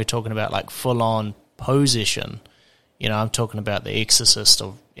when we're talking about like full-on possession, I'm talking about the Exorcist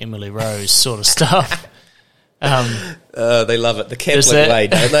of Emily Rose sort of stuff. They love it the Catholic way,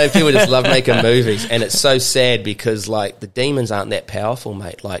 don't they? People just love making movies, and it's so sad because like the demons aren't that powerful,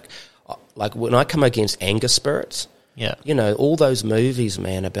 mate. Like when I come against anger spirits, all those movies,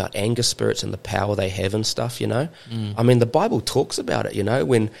 man, about anger spirits and the power they have and stuff. I mean, the Bible talks about it.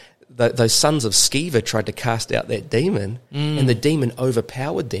 When those sons of Sceva tried to cast out that demon, and the demon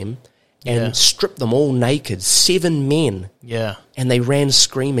overpowered them. And stripped them all naked, 7 men. Yeah. And they ran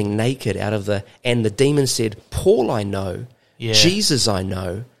screaming naked and the demon said, Paul I know, Jesus I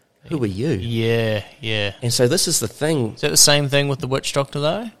know, who are you? Yeah, yeah. And so this is the thing. Is that the same thing with the witch doctor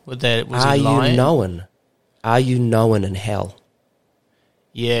though? Are you known? Are you known in hell?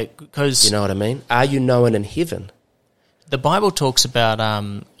 Yeah, because... You know what I mean? Are you known in heaven? The Bible talks about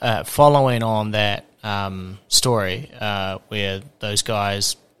following on that story where those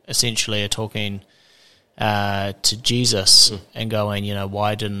guys... essentially are talking to Jesus and going,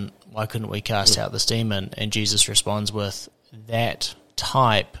 why couldn't we cast out this demon? And Jesus responds with, that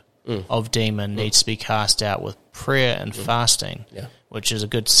type of demon needs to be cast out with prayer and fasting, which is a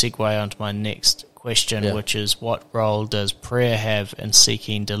good segue onto my next question, which is, what role does prayer have in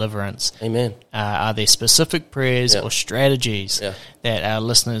seeking deliverance? Amen. Are there specific prayers or strategies that our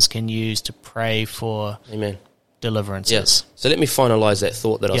listeners can use to pray for deliverances? Yes. So let me finalise that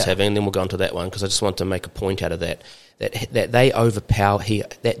thought that I was having, and then we'll go on to that one, because I just want to make a point out of that. That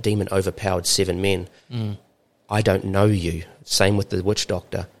that demon overpowered 7 men. I don't know you. Same with the witch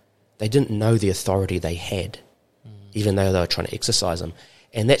doctor. They didn't know the authority they had, even though they were trying to exercise them.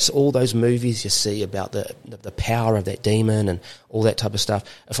 And that's all those movies you see about the power of that demon and all that type of stuff.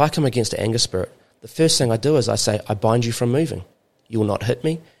 If I come against an anger spirit, the first thing I do is I say, I bind you from moving. You will not hit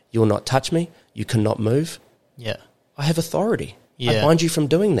me. You will not touch me. You cannot move. Yeah. I have authority. Yeah. I bind you from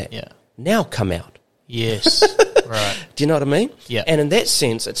doing that. Yeah. Now come out. Yes. Right. Do you know what I mean? Yeah. And in that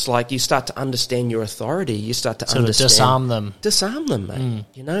sense, it's like you start to understand your authority. You start to understand. Disarm them. Disarm them,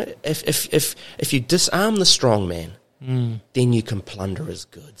 mate. If you disarm the strong man, then you can plunder his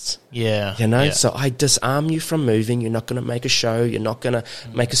goods. Yeah. So I disarm you from moving. You're not going to make a show. You're not going to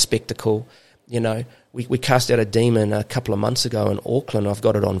make a spectacle. We cast out a demon a couple of months ago in Auckland. I've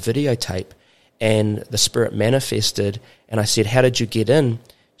got it on videotape. And the spirit manifested, and I said, how did you get in?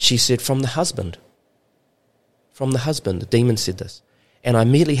 She said, from the husband. From the husband. The demon said this. And I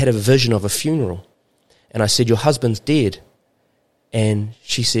immediately had a vision of a funeral. And I said, your husband's dead. And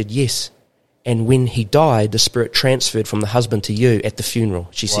she said, yes. And when he died, the spirit transferred from the husband to you at the funeral.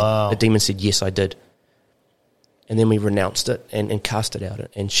 She said, the demon said, yes, I did. And then we renounced it and cast it out,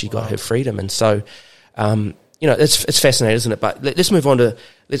 and she got her freedom. And so, it's fascinating, isn't it? But let's move on to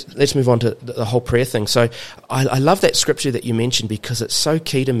the whole prayer thing. So I love that scripture that you mentioned, because it's so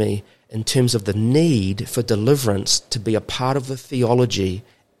key to me in terms of the need for deliverance to be a part of the theology,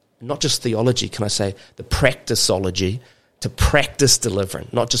 not just theology, can I say, the practiceology, to practice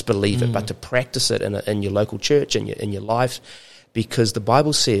deliverance, not just believe it, but to practice it in your local church, in your life, because the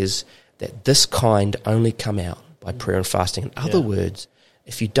Bible says that this kind only come out by prayer and fasting. In other words,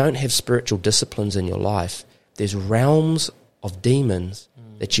 if you don't have spiritual disciplines in your life, there's realms of demons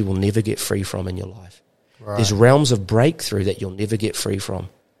that you will never get free from in your life. Right. There's realms of breakthrough that you'll never get free from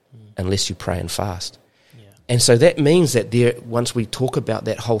unless you pray and fast. Yeah. And so that means that once we talk about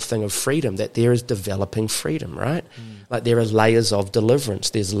that whole thing of freedom, that there is developing freedom, right? Like there are layers of deliverance.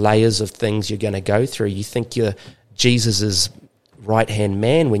 There's layers of things you're going to go through. You think you're Jesus's right-hand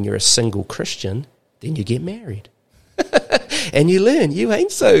man when you're a single Christian, then you get married. And you learn you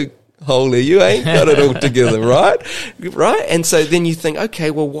ain't so holy, you ain't got it all together, right? And so then you think,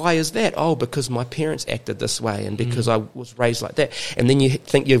 okay, well, why is that? Oh, because my parents acted this way, and because I was raised like that. And then you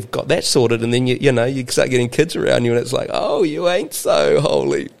think you've got that sorted, and then you start getting kids around you, and it's like, oh, you ain't so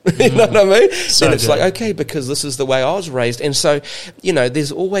holy. You know what I mean? So and it's good. like, okay, because this is the way I was raised. And so,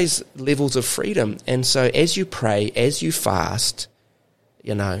 there's always levels of freedom. And so as you pray, as you fast,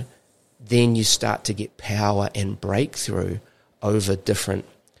 then you start to get power and breakthrough over different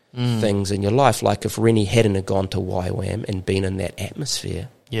things in your life. Like if Rennie hadn't have gone to YWAM and been in that atmosphere,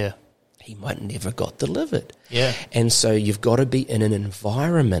 he might never got delivered. Yeah. And so you've got to be in an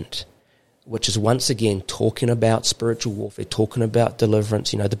environment which is once again talking about spiritual warfare, talking about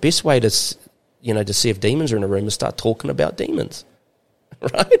deliverance. The best way to see if demons are in a room is start talking about demons.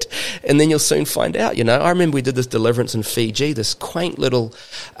 Right? And then you'll soon find out, I remember we did this deliverance in Fiji, this quaint little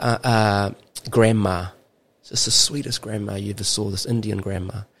grandma. It's the sweetest grandma you ever saw, this Indian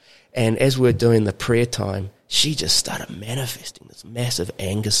grandma. And as we were doing the prayer time, she just started manifesting this massive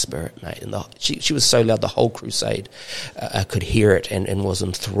anger spirit, mate. And she was so loud, the whole crusade could hear it and was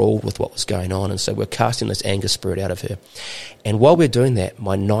enthralled with what was going on. And so we're casting this anger spirit out of her. And while we're doing that,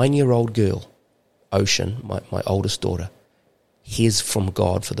 my 9-year-old girl, Ocean, my oldest daughter, hears from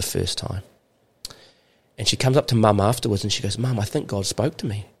God for the first time. And she comes up to Mum afterwards and she goes, Mum, I think God spoke to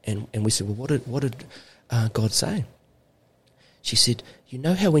me. And we said, well, what did God say? She said, you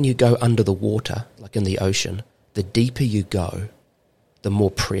know how when you go under the water, like in the ocean, the deeper you go, the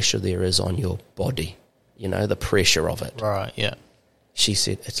more pressure there is on your body, the pressure of it. Right, yeah. She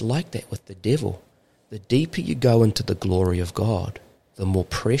said, it's like that with the devil. The deeper you go into the glory of God, the more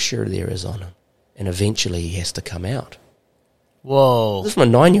pressure there is on him. And eventually he has to come out. Whoa. This is my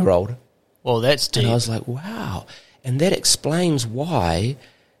 9-year-old. Whoa, that's deep. And I was like, wow. And that explains why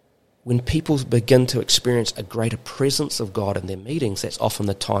when people begin to experience a greater presence of God in their meetings, that's often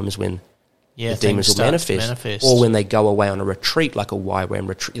the times when the demons will manifest. Or when they go away on a retreat, like a YWAM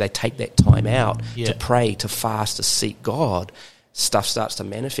retreat, they take that time out to pray, to fast, to seek God. Stuff starts to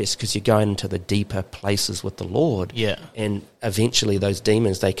manifest because you're going into the deeper places with the Lord. Yeah. And eventually those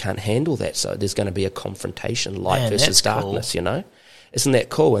demons, they can't handle that. So there's going to be a confrontation, light versus darkness, cool. Isn't that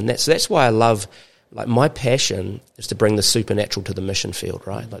cool? And that's why I love, like, my passion is to bring the supernatural to the mission field,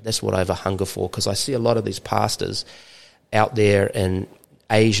 right? Like, that's what I have a hunger for, because I see a lot of these pastors out there in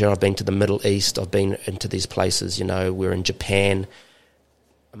Asia. I've been to the Middle East. I've been into these places, we're in Japan.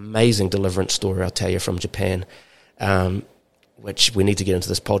 Amazing deliverance story, I'll tell you, from Japan, which we need to get into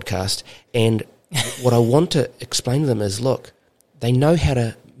this podcast. And what I want to explain to them is, look, they know how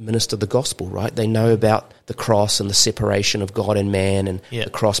to minister the gospel, right? They know about the cross and the separation of God and man, and the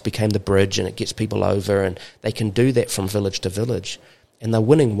cross became the bridge and it gets people over, and they can do that from village to village. And they're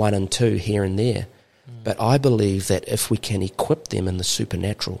winning 1 and 2 here and there. But I believe that if we can equip them in the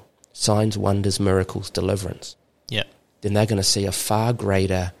supernatural, signs, wonders, miracles, deliverance, then they're going to see a far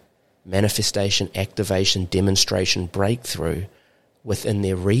greater manifestation, activation, demonstration, breakthrough within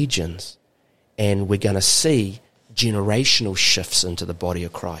their regions. And we're going to see generational shifts into the body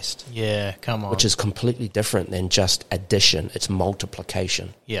of Christ. Yeah, come on. Which is completely different than just addition. It's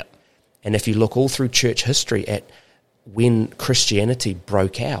multiplication. Yeah. And if you look all through church history at when Christianity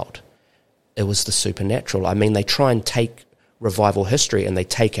broke out, it was the supernatural. I mean, they try and take revival history and they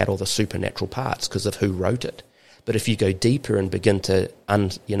take out all the supernatural parts because of who wrote it. But if you go deeper and begin to,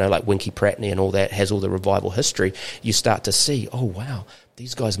 like Winky Pratney and all that has all the revival history, you start to see, oh, wow,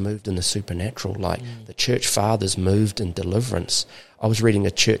 these guys moved in the supernatural. Like the church fathers moved in deliverance. I was reading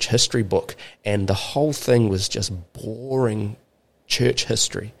a church history book and the whole thing was just boring church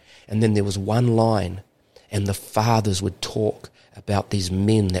history. And then there was one line and the fathers would talk about these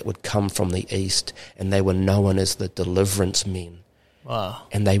men that would come from the east, and they were known as the deliverance men. Wow.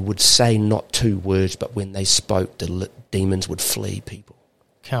 And they would say not 2 words, but when they spoke, demons would flee people.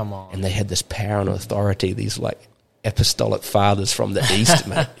 Come on. And they had this power and authority, these like apostolic fathers from the east,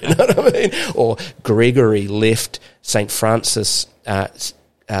 mate. You know what I mean? Or Gregory left St. Francis,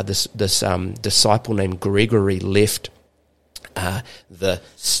 this disciple named Gregory left the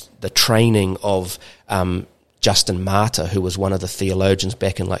training of Justin Martyr, who was one of the theologians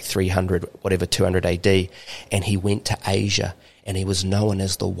back in like 200 AD, and he went to Asia, and he was known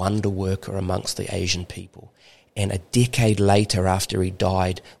as the wonder worker amongst the Asian people. And a decade later, after he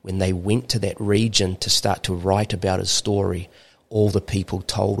died, when they went to that region to start to write about his story, all the people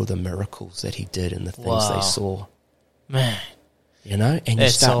told of the miracles that he did and the things they saw. Man. You know, and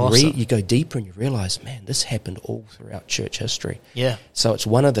That's you start awesome. you go deeper and you realise, man, this happened all throughout church history. Yeah. So it's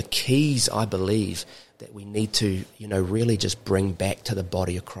one of the keys, I believe, that we need to, really just bring back to the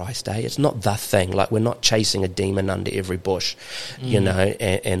body of Christ, eh? It's not the thing. Like, we're not chasing a demon under every bush, and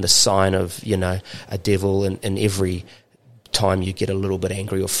the sign of, a devil and every time you get a little bit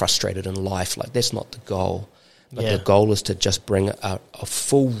angry or frustrated in life. Like, that's not the goal. But the goal is to just bring a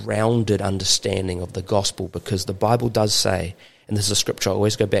full rounded understanding of the gospel, because the Bible does say, and this is a scripture I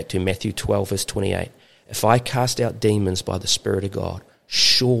always go back to, Matthew 12, verse 28, if I cast out demons by the Spirit of God,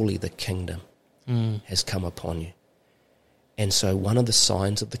 surely the kingdom has come upon you. And so one of the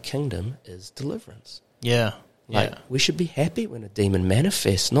signs of the kingdom is deliverance. Yeah. Like, we should be happy when a demon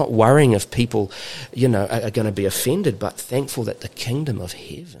manifests, not worrying if people, are going to be offended, but thankful that the kingdom of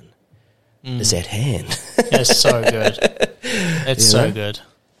heaven is at hand. That's so good. It's so good.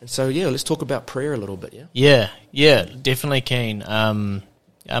 And so, let's talk about prayer a little bit, yeah? Yeah, definitely keen.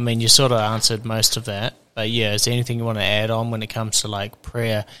 I mean, you sort of answered most of that, but is there anything you want to add on when it comes to, like,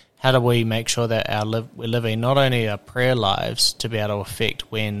 prayer? How do we make sure that we're living not only our prayer lives to be able to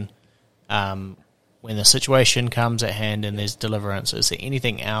affect when the situation comes at hand and there's deliverance? Is there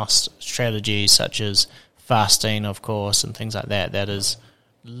anything else, strategies such as fasting, of course, and things like that, that is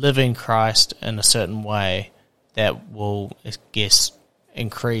living Christ in a certain way that will, I guess,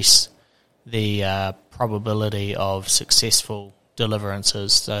 increase the probability of successful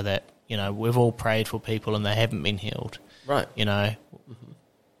deliverances, so that, we've all prayed for people and they haven't been healed. Right.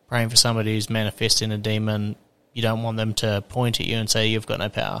 Praying for somebody who's manifesting a demon, you don't want them to point at you and say, you've got no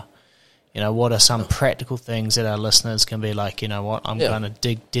power. What are some practical things that our listeners can be like, I'm going to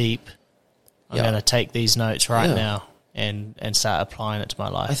dig deep. I'm going to take these notes right now and start applying it to my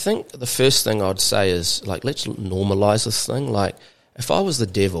life. I think the first thing I'd say is, like, let's normalize this thing. Like, if I was the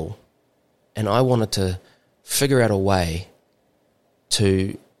devil and I wanted to figure out a way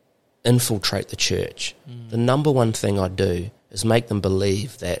to infiltrate the church, the number one thing I'd do is make them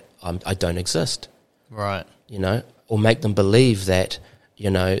believe that I don't exist. Right. Or make them believe that,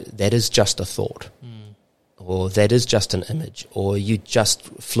 that is just a thought, or that is just an image, or you just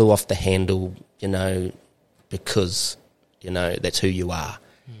flew off the handle, because, that's who you are,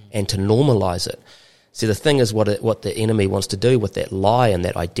 and to normalize it. See, the thing is, what the enemy wants to do with that lie and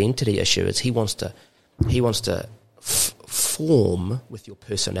that identity issue is he wants to form with your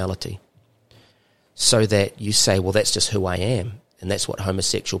personality, so that you say, well, that's just who I am. And that's what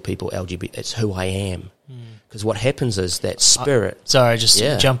homosexual people, LGBT, it's who I am. Because what happens is that spirit...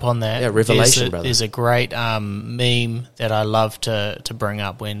 jump on that. Yeah, revelation, brother. There's a great meme that I love to bring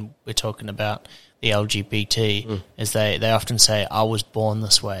up when we're talking about the LGBT, is they often say, I was born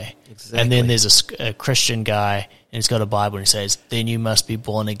this way. Exactly. And then there's a Christian guy, and he's got a Bible, and he says, then you must be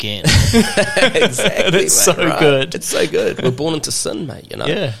born again. Exactly. It's so good. It's so good. We're born into sin, mate,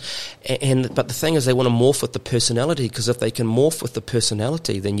 Yeah. But the thing is, they want to morph with the personality, because if they can morph with the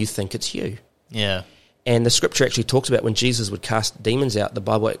personality, then you think it's you. Yeah. And the scripture actually talks about when Jesus would cast demons out, the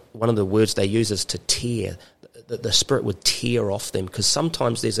Bible, one of the words they use is to tear. The spirit would tear off them, because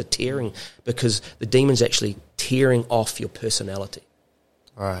sometimes there's a tearing because the demon's actually tearing off your personality.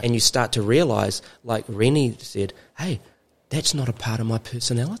 Right. And you start to realize, like Rennie said, hey, that's not a part of my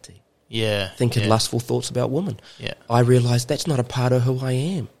personality. Yeah. Thinking lustful thoughts about women. Yeah. I realize that's not a part of who I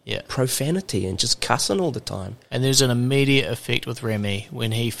am. Yeah. Profanity and just cussing all the time. And there's an immediate effect with Remy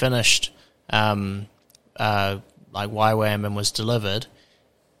when he finished YWAM and was delivered.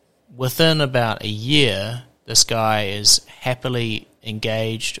 Within about a year, this guy is happily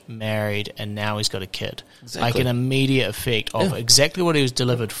engaged, married, and now he's got a kid. Exactly. Like an immediate effect of exactly what he was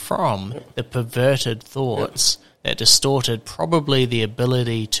delivered from, the perverted thoughts that distorted probably the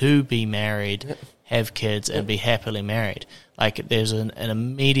ability to be married, have kids, and be happily married. Like there's an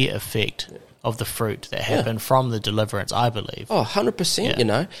immediate effect of the fruit that happened from the deliverance, I believe. Oh,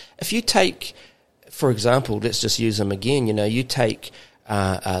 100%, If you take for example, let's just use them again. You take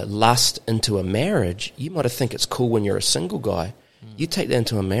lust into a marriage. You might think it's cool when you're a single guy. You take that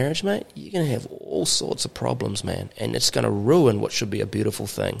into a marriage, mate, you're going to have all sorts of problems, man. And it's going to ruin what should be a beautiful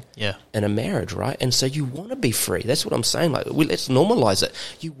thing in a marriage, right? And so you want to be free. That's what I'm saying. Like, let's normalize it.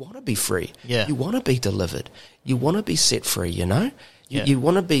 You want to be free. Yeah. You want to be delivered. You want to be set free, You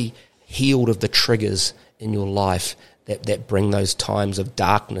want to be healed of the triggers in your life that bring those times of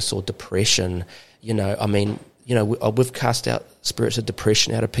darkness or depression. We've cast out spirits of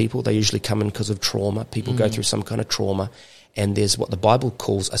depression out of people. They usually come in because of trauma. People go through some kind of trauma. And there's what the Bible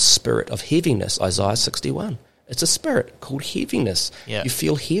calls a spirit of heaviness, Isaiah 61. It's a spirit called heaviness. Yeah. You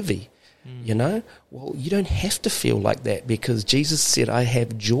feel heavy, Well, you don't have to feel like that because Jesus said, I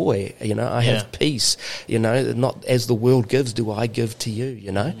have joy, I have peace, not as the world gives do I give to you,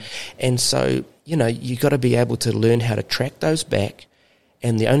 And so, you got to be able to learn how to track those back.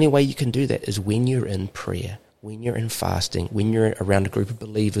 And the only way you can do that is when you're in prayer, when you're in fasting, when you're around a group of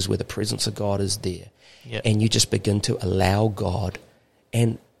believers where the presence of God is there. Yep. And you just begin to allow God,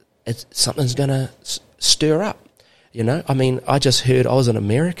 and something's going to stir up, I just heard, I was in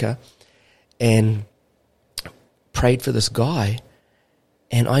America and prayed for this guy,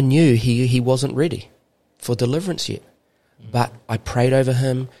 and I knew he wasn't ready for deliverance yet. But I prayed over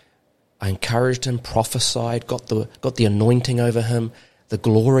him, I encouraged him, prophesied, got the anointing over him, the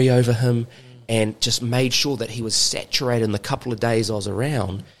glory over him, and just made sure that he was saturated in the couple of days I was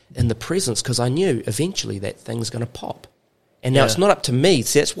around in the presence, because I knew eventually that thing's going to pop. And now it's not up to me.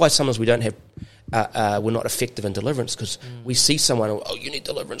 See, that's why sometimes we don't have, we're not effective in deliverance, because we see someone, you need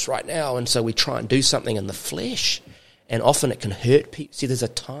deliverance right now, and so we try and do something in the flesh, and often it can hurt people. See, there's a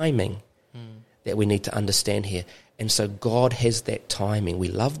timing that we need to understand here, and so God has that timing. We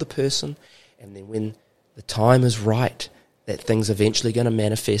love the person, and then when the time is right, that thing's eventually going to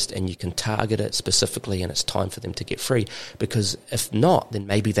manifest, and you can target it specifically, and it's time for them to get free. Because if not, then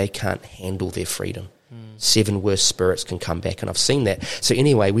maybe they can't handle their freedom. 7 worse spirits can come back, and I've seen that. So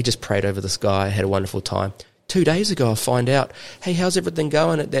anyway, we just prayed over this guy, had a wonderful time. 2 days ago, I find out, hey, how's everything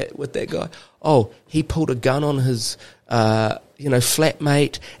going with that guy? Oh, he pulled a gun on his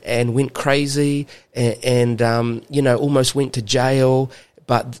flatmate and went crazy and almost went to jail.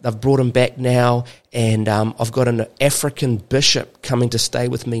 But they've brought him back now, and I've got an African bishop coming to stay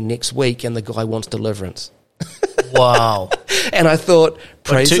with me next week, and the guy wants deliverance. Wow. And I thought,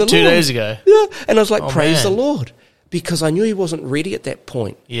 praise the Lord. 2 days ago? Yeah, and I was like, praise the Lord, because I knew he wasn't ready at that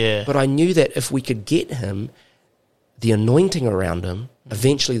point. Yeah. But I knew that if we could get him, the anointing around him,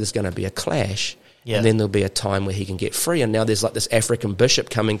 eventually there's going to be a clash, and then there'll be a time where he can get free. And now there's like this African bishop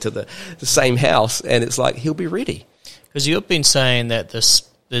coming to the same house, and it's like he'll be ready. Because you've been saying that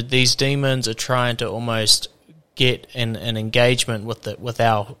these demons are trying to almost get an engagement with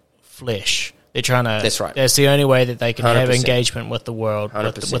our flesh. They're trying to. That's right. That's the only way that they can 100%. Have engagement with the world,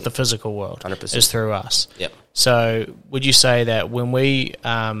 with the physical world, 100%. Is through us. Yep. So, would you say that when we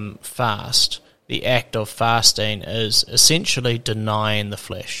fast, the act of fasting is essentially denying the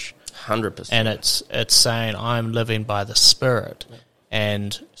flesh? 100%. And it's saying, I'm living by the Spirit,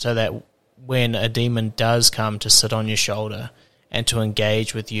 and so that when a demon does come to sit on your shoulder and to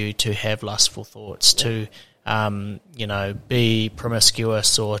engage with you, to have lustful thoughts, to be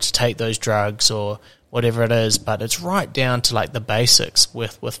promiscuous or to take those drugs or whatever it is, but it's right down to like the basics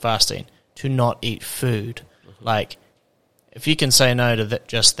with fasting, to not eat food. Like, if you can say no to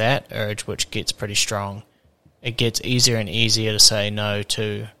just that urge, which gets pretty strong, it gets easier and easier to say no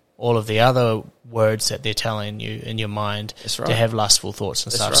to all of the other words that they're telling you in your mind to have lustful thoughts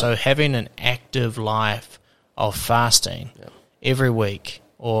and stuff. Right. So having an active life of fasting every week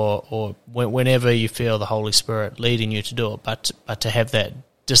or whenever you feel the Holy Spirit leading you to do it, but to have that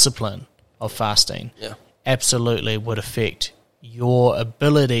discipline of fasting absolutely would affect your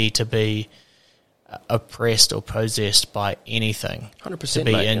ability to be oppressed or possessed by anything. 100%, to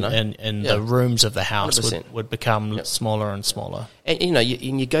be in the rooms of the house would become smaller and smaller. And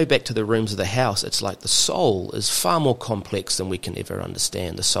you go back to the rooms of the house, it's like the soul is far more complex than we can ever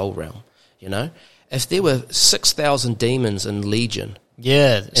understand, the soul realm. If there were 6,000 demons in legion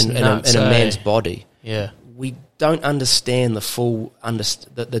in a man's body, we don't understand the full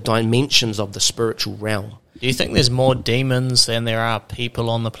the dimensions of the spiritual realm. Do you think there's more demons than there are people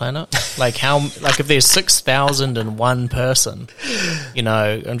on the planet? Like if there's 6,001 person,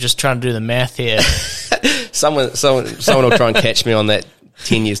 I'm just trying to do the math here. Someone will try and catch me on that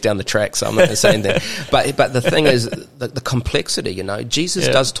 10 years down the track, so I'm not going to say anything. But the thing is, the complexity, Jesus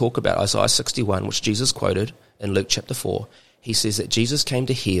does talk about Isaiah 61, which Jesus quoted in Luke chapter 4. He says that Jesus came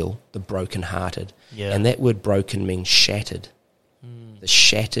to heal the brokenhearted. Yeah. And that word broken means shattered. The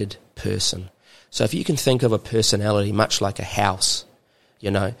shattered person. So if you can think of a personality much like a house,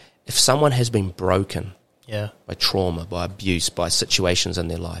 if someone has been broken by trauma, by abuse, by situations in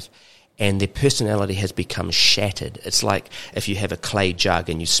their life, and their personality has become shattered. It's like if you have a clay jug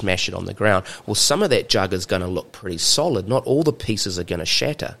and you smash it on the ground. Well, some of that jug is going to look pretty solid. Not all the pieces are going to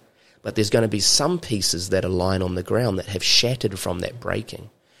shatter, but there's going to be some pieces that are lying on the ground that have shattered from that breaking.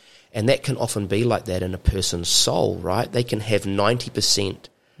 And that can often be like that in a person's soul, right? They can have 90%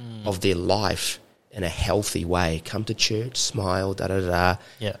 of their life in a healthy way. Come to church, smile,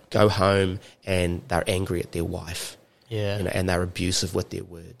 go home, and they're angry at their wife. And they're abusive with their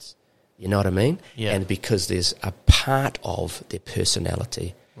words. You know what I mean? Yeah. And because there's a part of their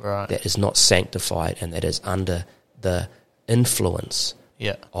personality that is not sanctified and that is under the influence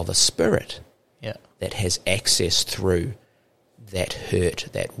of a spirit that has access through that hurt,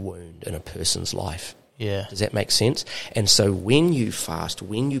 that wound in a person's life. Yeah. Does that make sense? And so when you fast,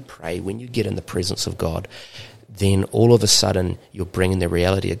 when you pray, when you get in the presence of God, then all of a sudden you're bringing the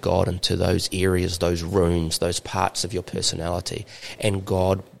reality of God into those areas, those rooms, those parts of your personality. And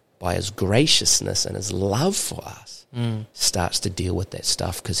God, by his graciousness and his love for us, starts to deal with that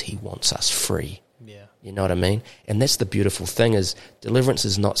stuff because he wants us free. Yeah. You know what I mean? And that's the beautiful thing, is deliverance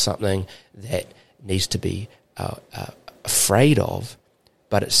is not something that needs to be afraid of,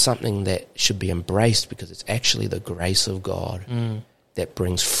 but it's something that should be embraced because it's actually the grace of God that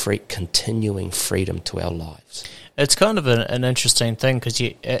brings continuing freedom to our lives. It's kind of an interesting thing because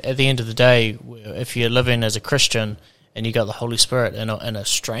at the end of the day, if you're living as a Christian and you got the Holy Spirit in a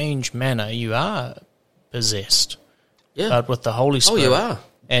strange manner, you are possessed. Yeah. But with the Holy Spirit. Oh, you are.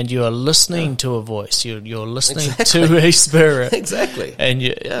 And you are listening to a voice. You're listening to a spirit. Exactly. And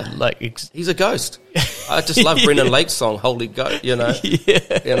he's a ghost. I just love Brendan Lake's song, Holy Ghost, I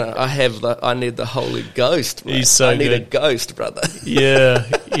need the Holy Ghost, mate. He's so I need good. a ghost, brother. Yeah.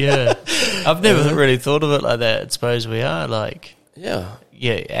 I've never really thought of it like that. I suppose we are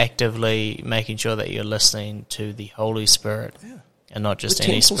actively making sure that you're listening to the Holy Spirit and not just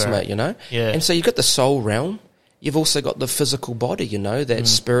any temples, spirit. Mate, Yeah. And so you've got the soul realm. You've also got the physical body, that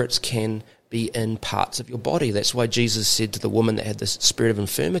spirits can be in parts of your body. That's why Jesus said to the woman that had the spirit of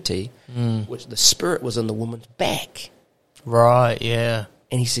infirmity, which the spirit was in the woman's back. Right, yeah.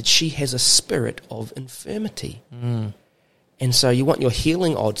 And he said, she has a spirit of infirmity. And so you want your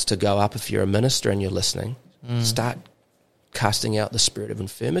healing odds to go up if you're a minister and you're listening. Start casting out the spirit of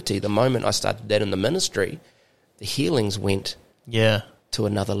infirmity. The moment I started that in the ministry, the healings went to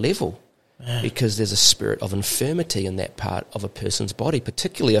another level. Because there's a spirit of infirmity in that part of a person's body,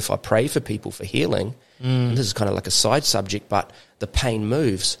 particularly if I pray for people for healing. And this is kind of like a side subject, but the pain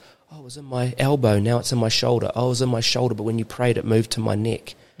moves. Oh, it was in my elbow, now it's in my shoulder. Oh, it was in my shoulder, but when you prayed, it moved to my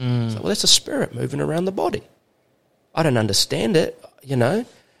neck. So, well, that's a spirit moving around the body. I don't understand it,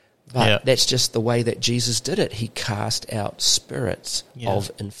 but that's just the way that Jesus did it. He cast out spirits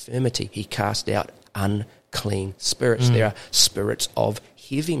of infirmity. He cast out unclean spirits. There are spirits of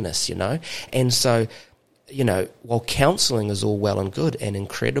heaviness, and so, while counselling is all well and good and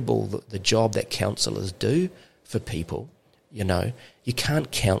incredible, the job that counsellors do for people, you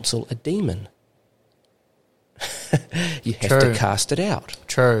can't counsel a demon. You have to cast it out.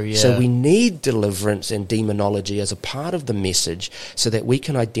 True, yeah. So we need deliverance and demonology as a part of the message so that we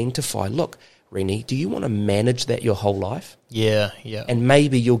can identify, look, Rennie, do you want to manage that your whole life? Yeah. And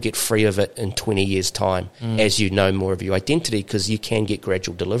maybe you'll get free of it in 20 years' time as you know more of your identity, because you can get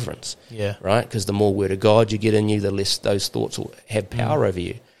gradual deliverance. Yeah. Right? Because the more word of God you get in you, the less those thoughts will have power over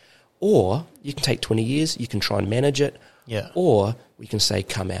you. Or you can take 20 years, you can try and manage it. Yeah. Or we can say,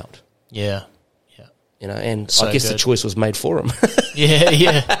 come out. Yeah. And So I guess good. the choice was made for him.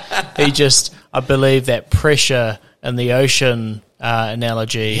 Yeah. I believe that pressure in the ocean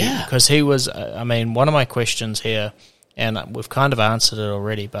analogy, because he was, one of my questions here, and we've kind of answered it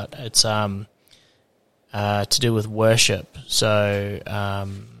already, but it's to do with worship. So,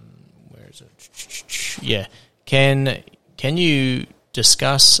 where is it? Yeah. Can you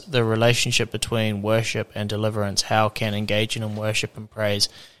discuss the relationship between worship and deliverance? How can engaging in worship and praise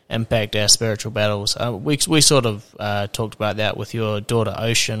impact our spiritual battles? We sort of talked about that with your daughter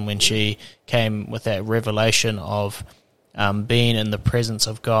Ocean when she came with that revelation of being in the presence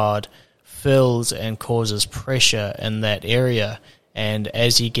of God fills and causes pressure in that area, and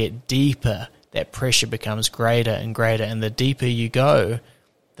as you get deeper, that pressure becomes greater and greater, and the deeper you go,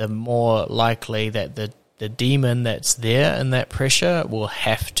 the more likely that the demon that's there in that pressure will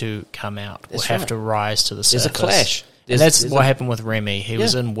have to come out, will have to rise to the surface. There's a clash. And that's what happened with Remy. He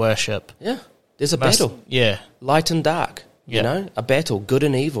was in worship. Yeah, there's a battle. Yeah. Light and dark, a battle, good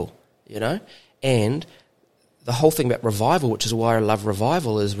and evil, and the whole thing about revival, which is why I love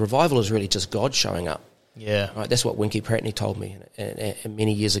revival is really just God showing up. Yeah. Right, that's what Winky Pratney told me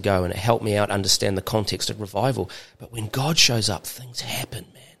many years ago, and it helped me out understand the context of revival. But when God shows up, things happen,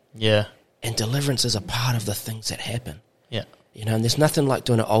 man. Yeah. And deliverance is a part of the things that happen. Yeah. You know, and there's nothing like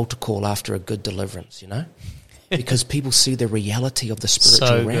doing an altar call after a good deliverance, you know? Because people see the reality of the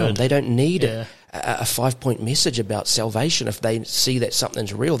spiritual realm. Good. They don't need a 5-point message about salvation. If they see that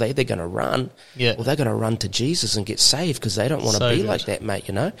something's real, they're either going to run or they're going to run to Jesus and get saved because they don't want to be like that, mate,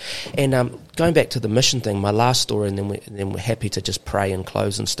 you know? And going back to the mission thing, my last story, and then we're happy to just pray and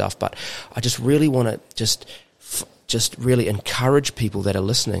close and stuff, but I just really want to just really encourage people that are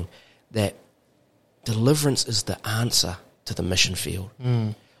listening that deliverance is the answer to the mission field.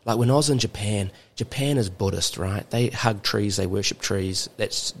 Like when I was in Japan is Buddhist, right? They hug trees, they worship trees.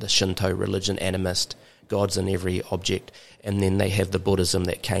 That's the Shinto religion, animist, God's in every object. And then they have the Buddhism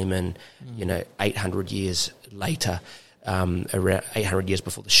that came in, 800 years later, around 800 years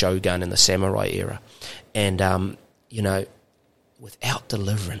before the Shogun and the samurai era. And, without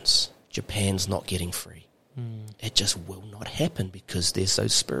deliverance, Japan's not getting free. It just will not happen because there's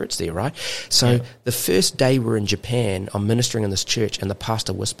those spirits there, right? So the first day we're in Japan, I'm ministering in this church, and the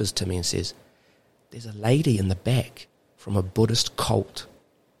pastor whispers to me and says, there's a lady in the back from a Buddhist cult,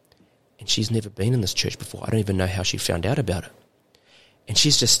 and she's never been in this church before. I don't even know how she found out about it. And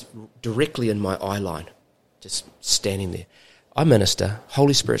she's just directly in my eye line, just standing there. I minister,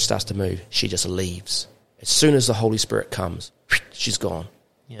 Holy Spirit starts to move, she just leaves. As soon as the Holy Spirit comes, she's gone.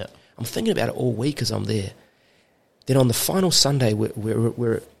 Yeah. I'm thinking about it all week as I'm there. Then on the final Sunday,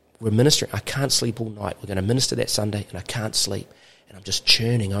 we're ministering. I can't sleep all night. We're going to minister that Sunday, and I can't sleep. And I'm just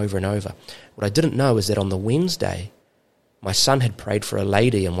churning over and over. What I didn't know is that on the Wednesday, my son had prayed for a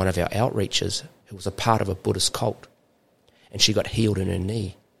lady in one of our outreaches who was a part of a Buddhist cult. And she got healed in her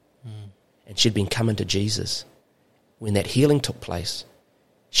knee. And she'd been coming to Jesus. When that healing took place,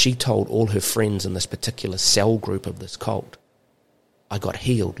 she told all her friends in this particular cell group of this cult, I got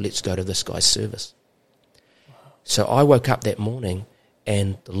healed, let's go to this guy's service. So I woke up that morning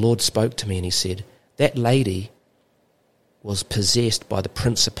and the Lord spoke to me and he said, that lady was possessed by the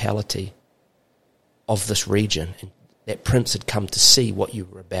principality of this region. And that prince had come to see what you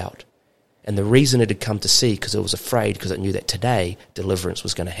were about. And the reason it had come to see, because it was afraid, because it knew that today deliverance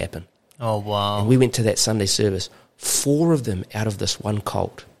was going to happen. Oh, wow. And we went to that Sunday service. 4 of them out of this one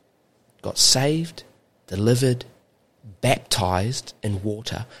cult got saved, delivered, baptized in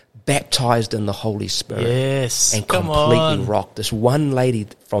water, baptized in the Holy Spirit, and completely rocked. This one lady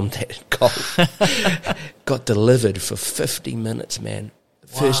from that cult got delivered for 50 minutes, man.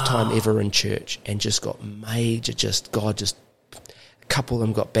 First time ever in church, and just got major, a couple of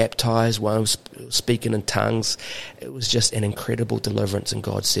them got baptized, one was speaking in tongues. It was just an incredible deliverance, and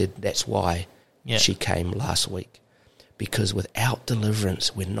God said that's why she came last week. Because without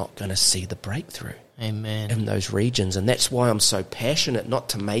deliverance, we're not going to see the breakthrough. Amen. In those regions. And that's why I'm so passionate, not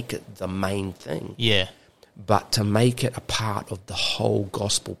to make it the main thing, but to make it a part of the whole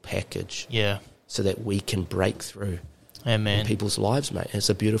gospel package, so that we can break through in people's lives, mate. It's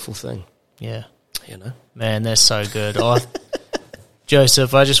a beautiful thing. Yeah. You know? Man, that's so good.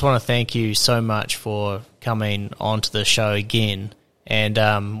 Joseph, I just want to thank you so much for coming onto the show again. And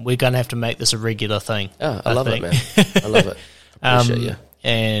we're going to have to make this a regular thing. Oh, I love it, man. I love it. I appreciate you.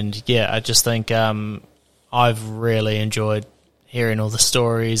 And I just think I've really enjoyed hearing all the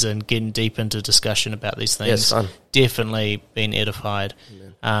stories and getting deep into discussion about these things. Yes, son. Definitely been edified.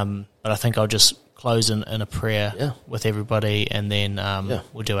 But I think I'll just close in a prayer with everybody, and then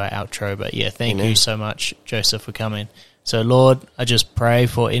we'll do our outro. But thank you so much, Joseph, for coming. So, Lord, I just pray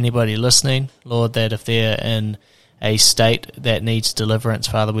for anybody listening, Lord, that if they're in a state that needs deliverance,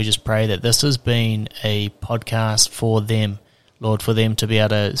 Father, we just pray that this has been a podcast for them, Lord, for them to be able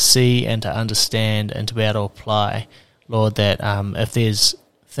to see and to understand and to be able to apply, Lord, that if there's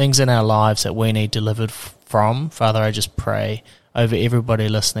things in our lives that we need delivered from, Father, I just pray over everybody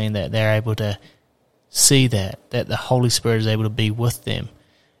listening that they're able to see that the Holy Spirit is able to be with them,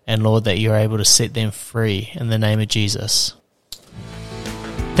 and Lord, that you're able to set them free in the name of Jesus.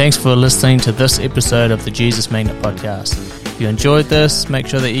 Thanks for listening to this episode of the Jesus Magnet Podcast. If you enjoyed this, make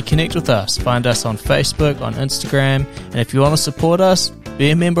sure that you connect with us. Find us on Facebook, on Instagram, and if you want to support us,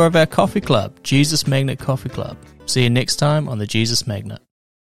 be a member of our coffee club, Jesus Magnet Coffee Club. See you next time on the Jesus Magnet.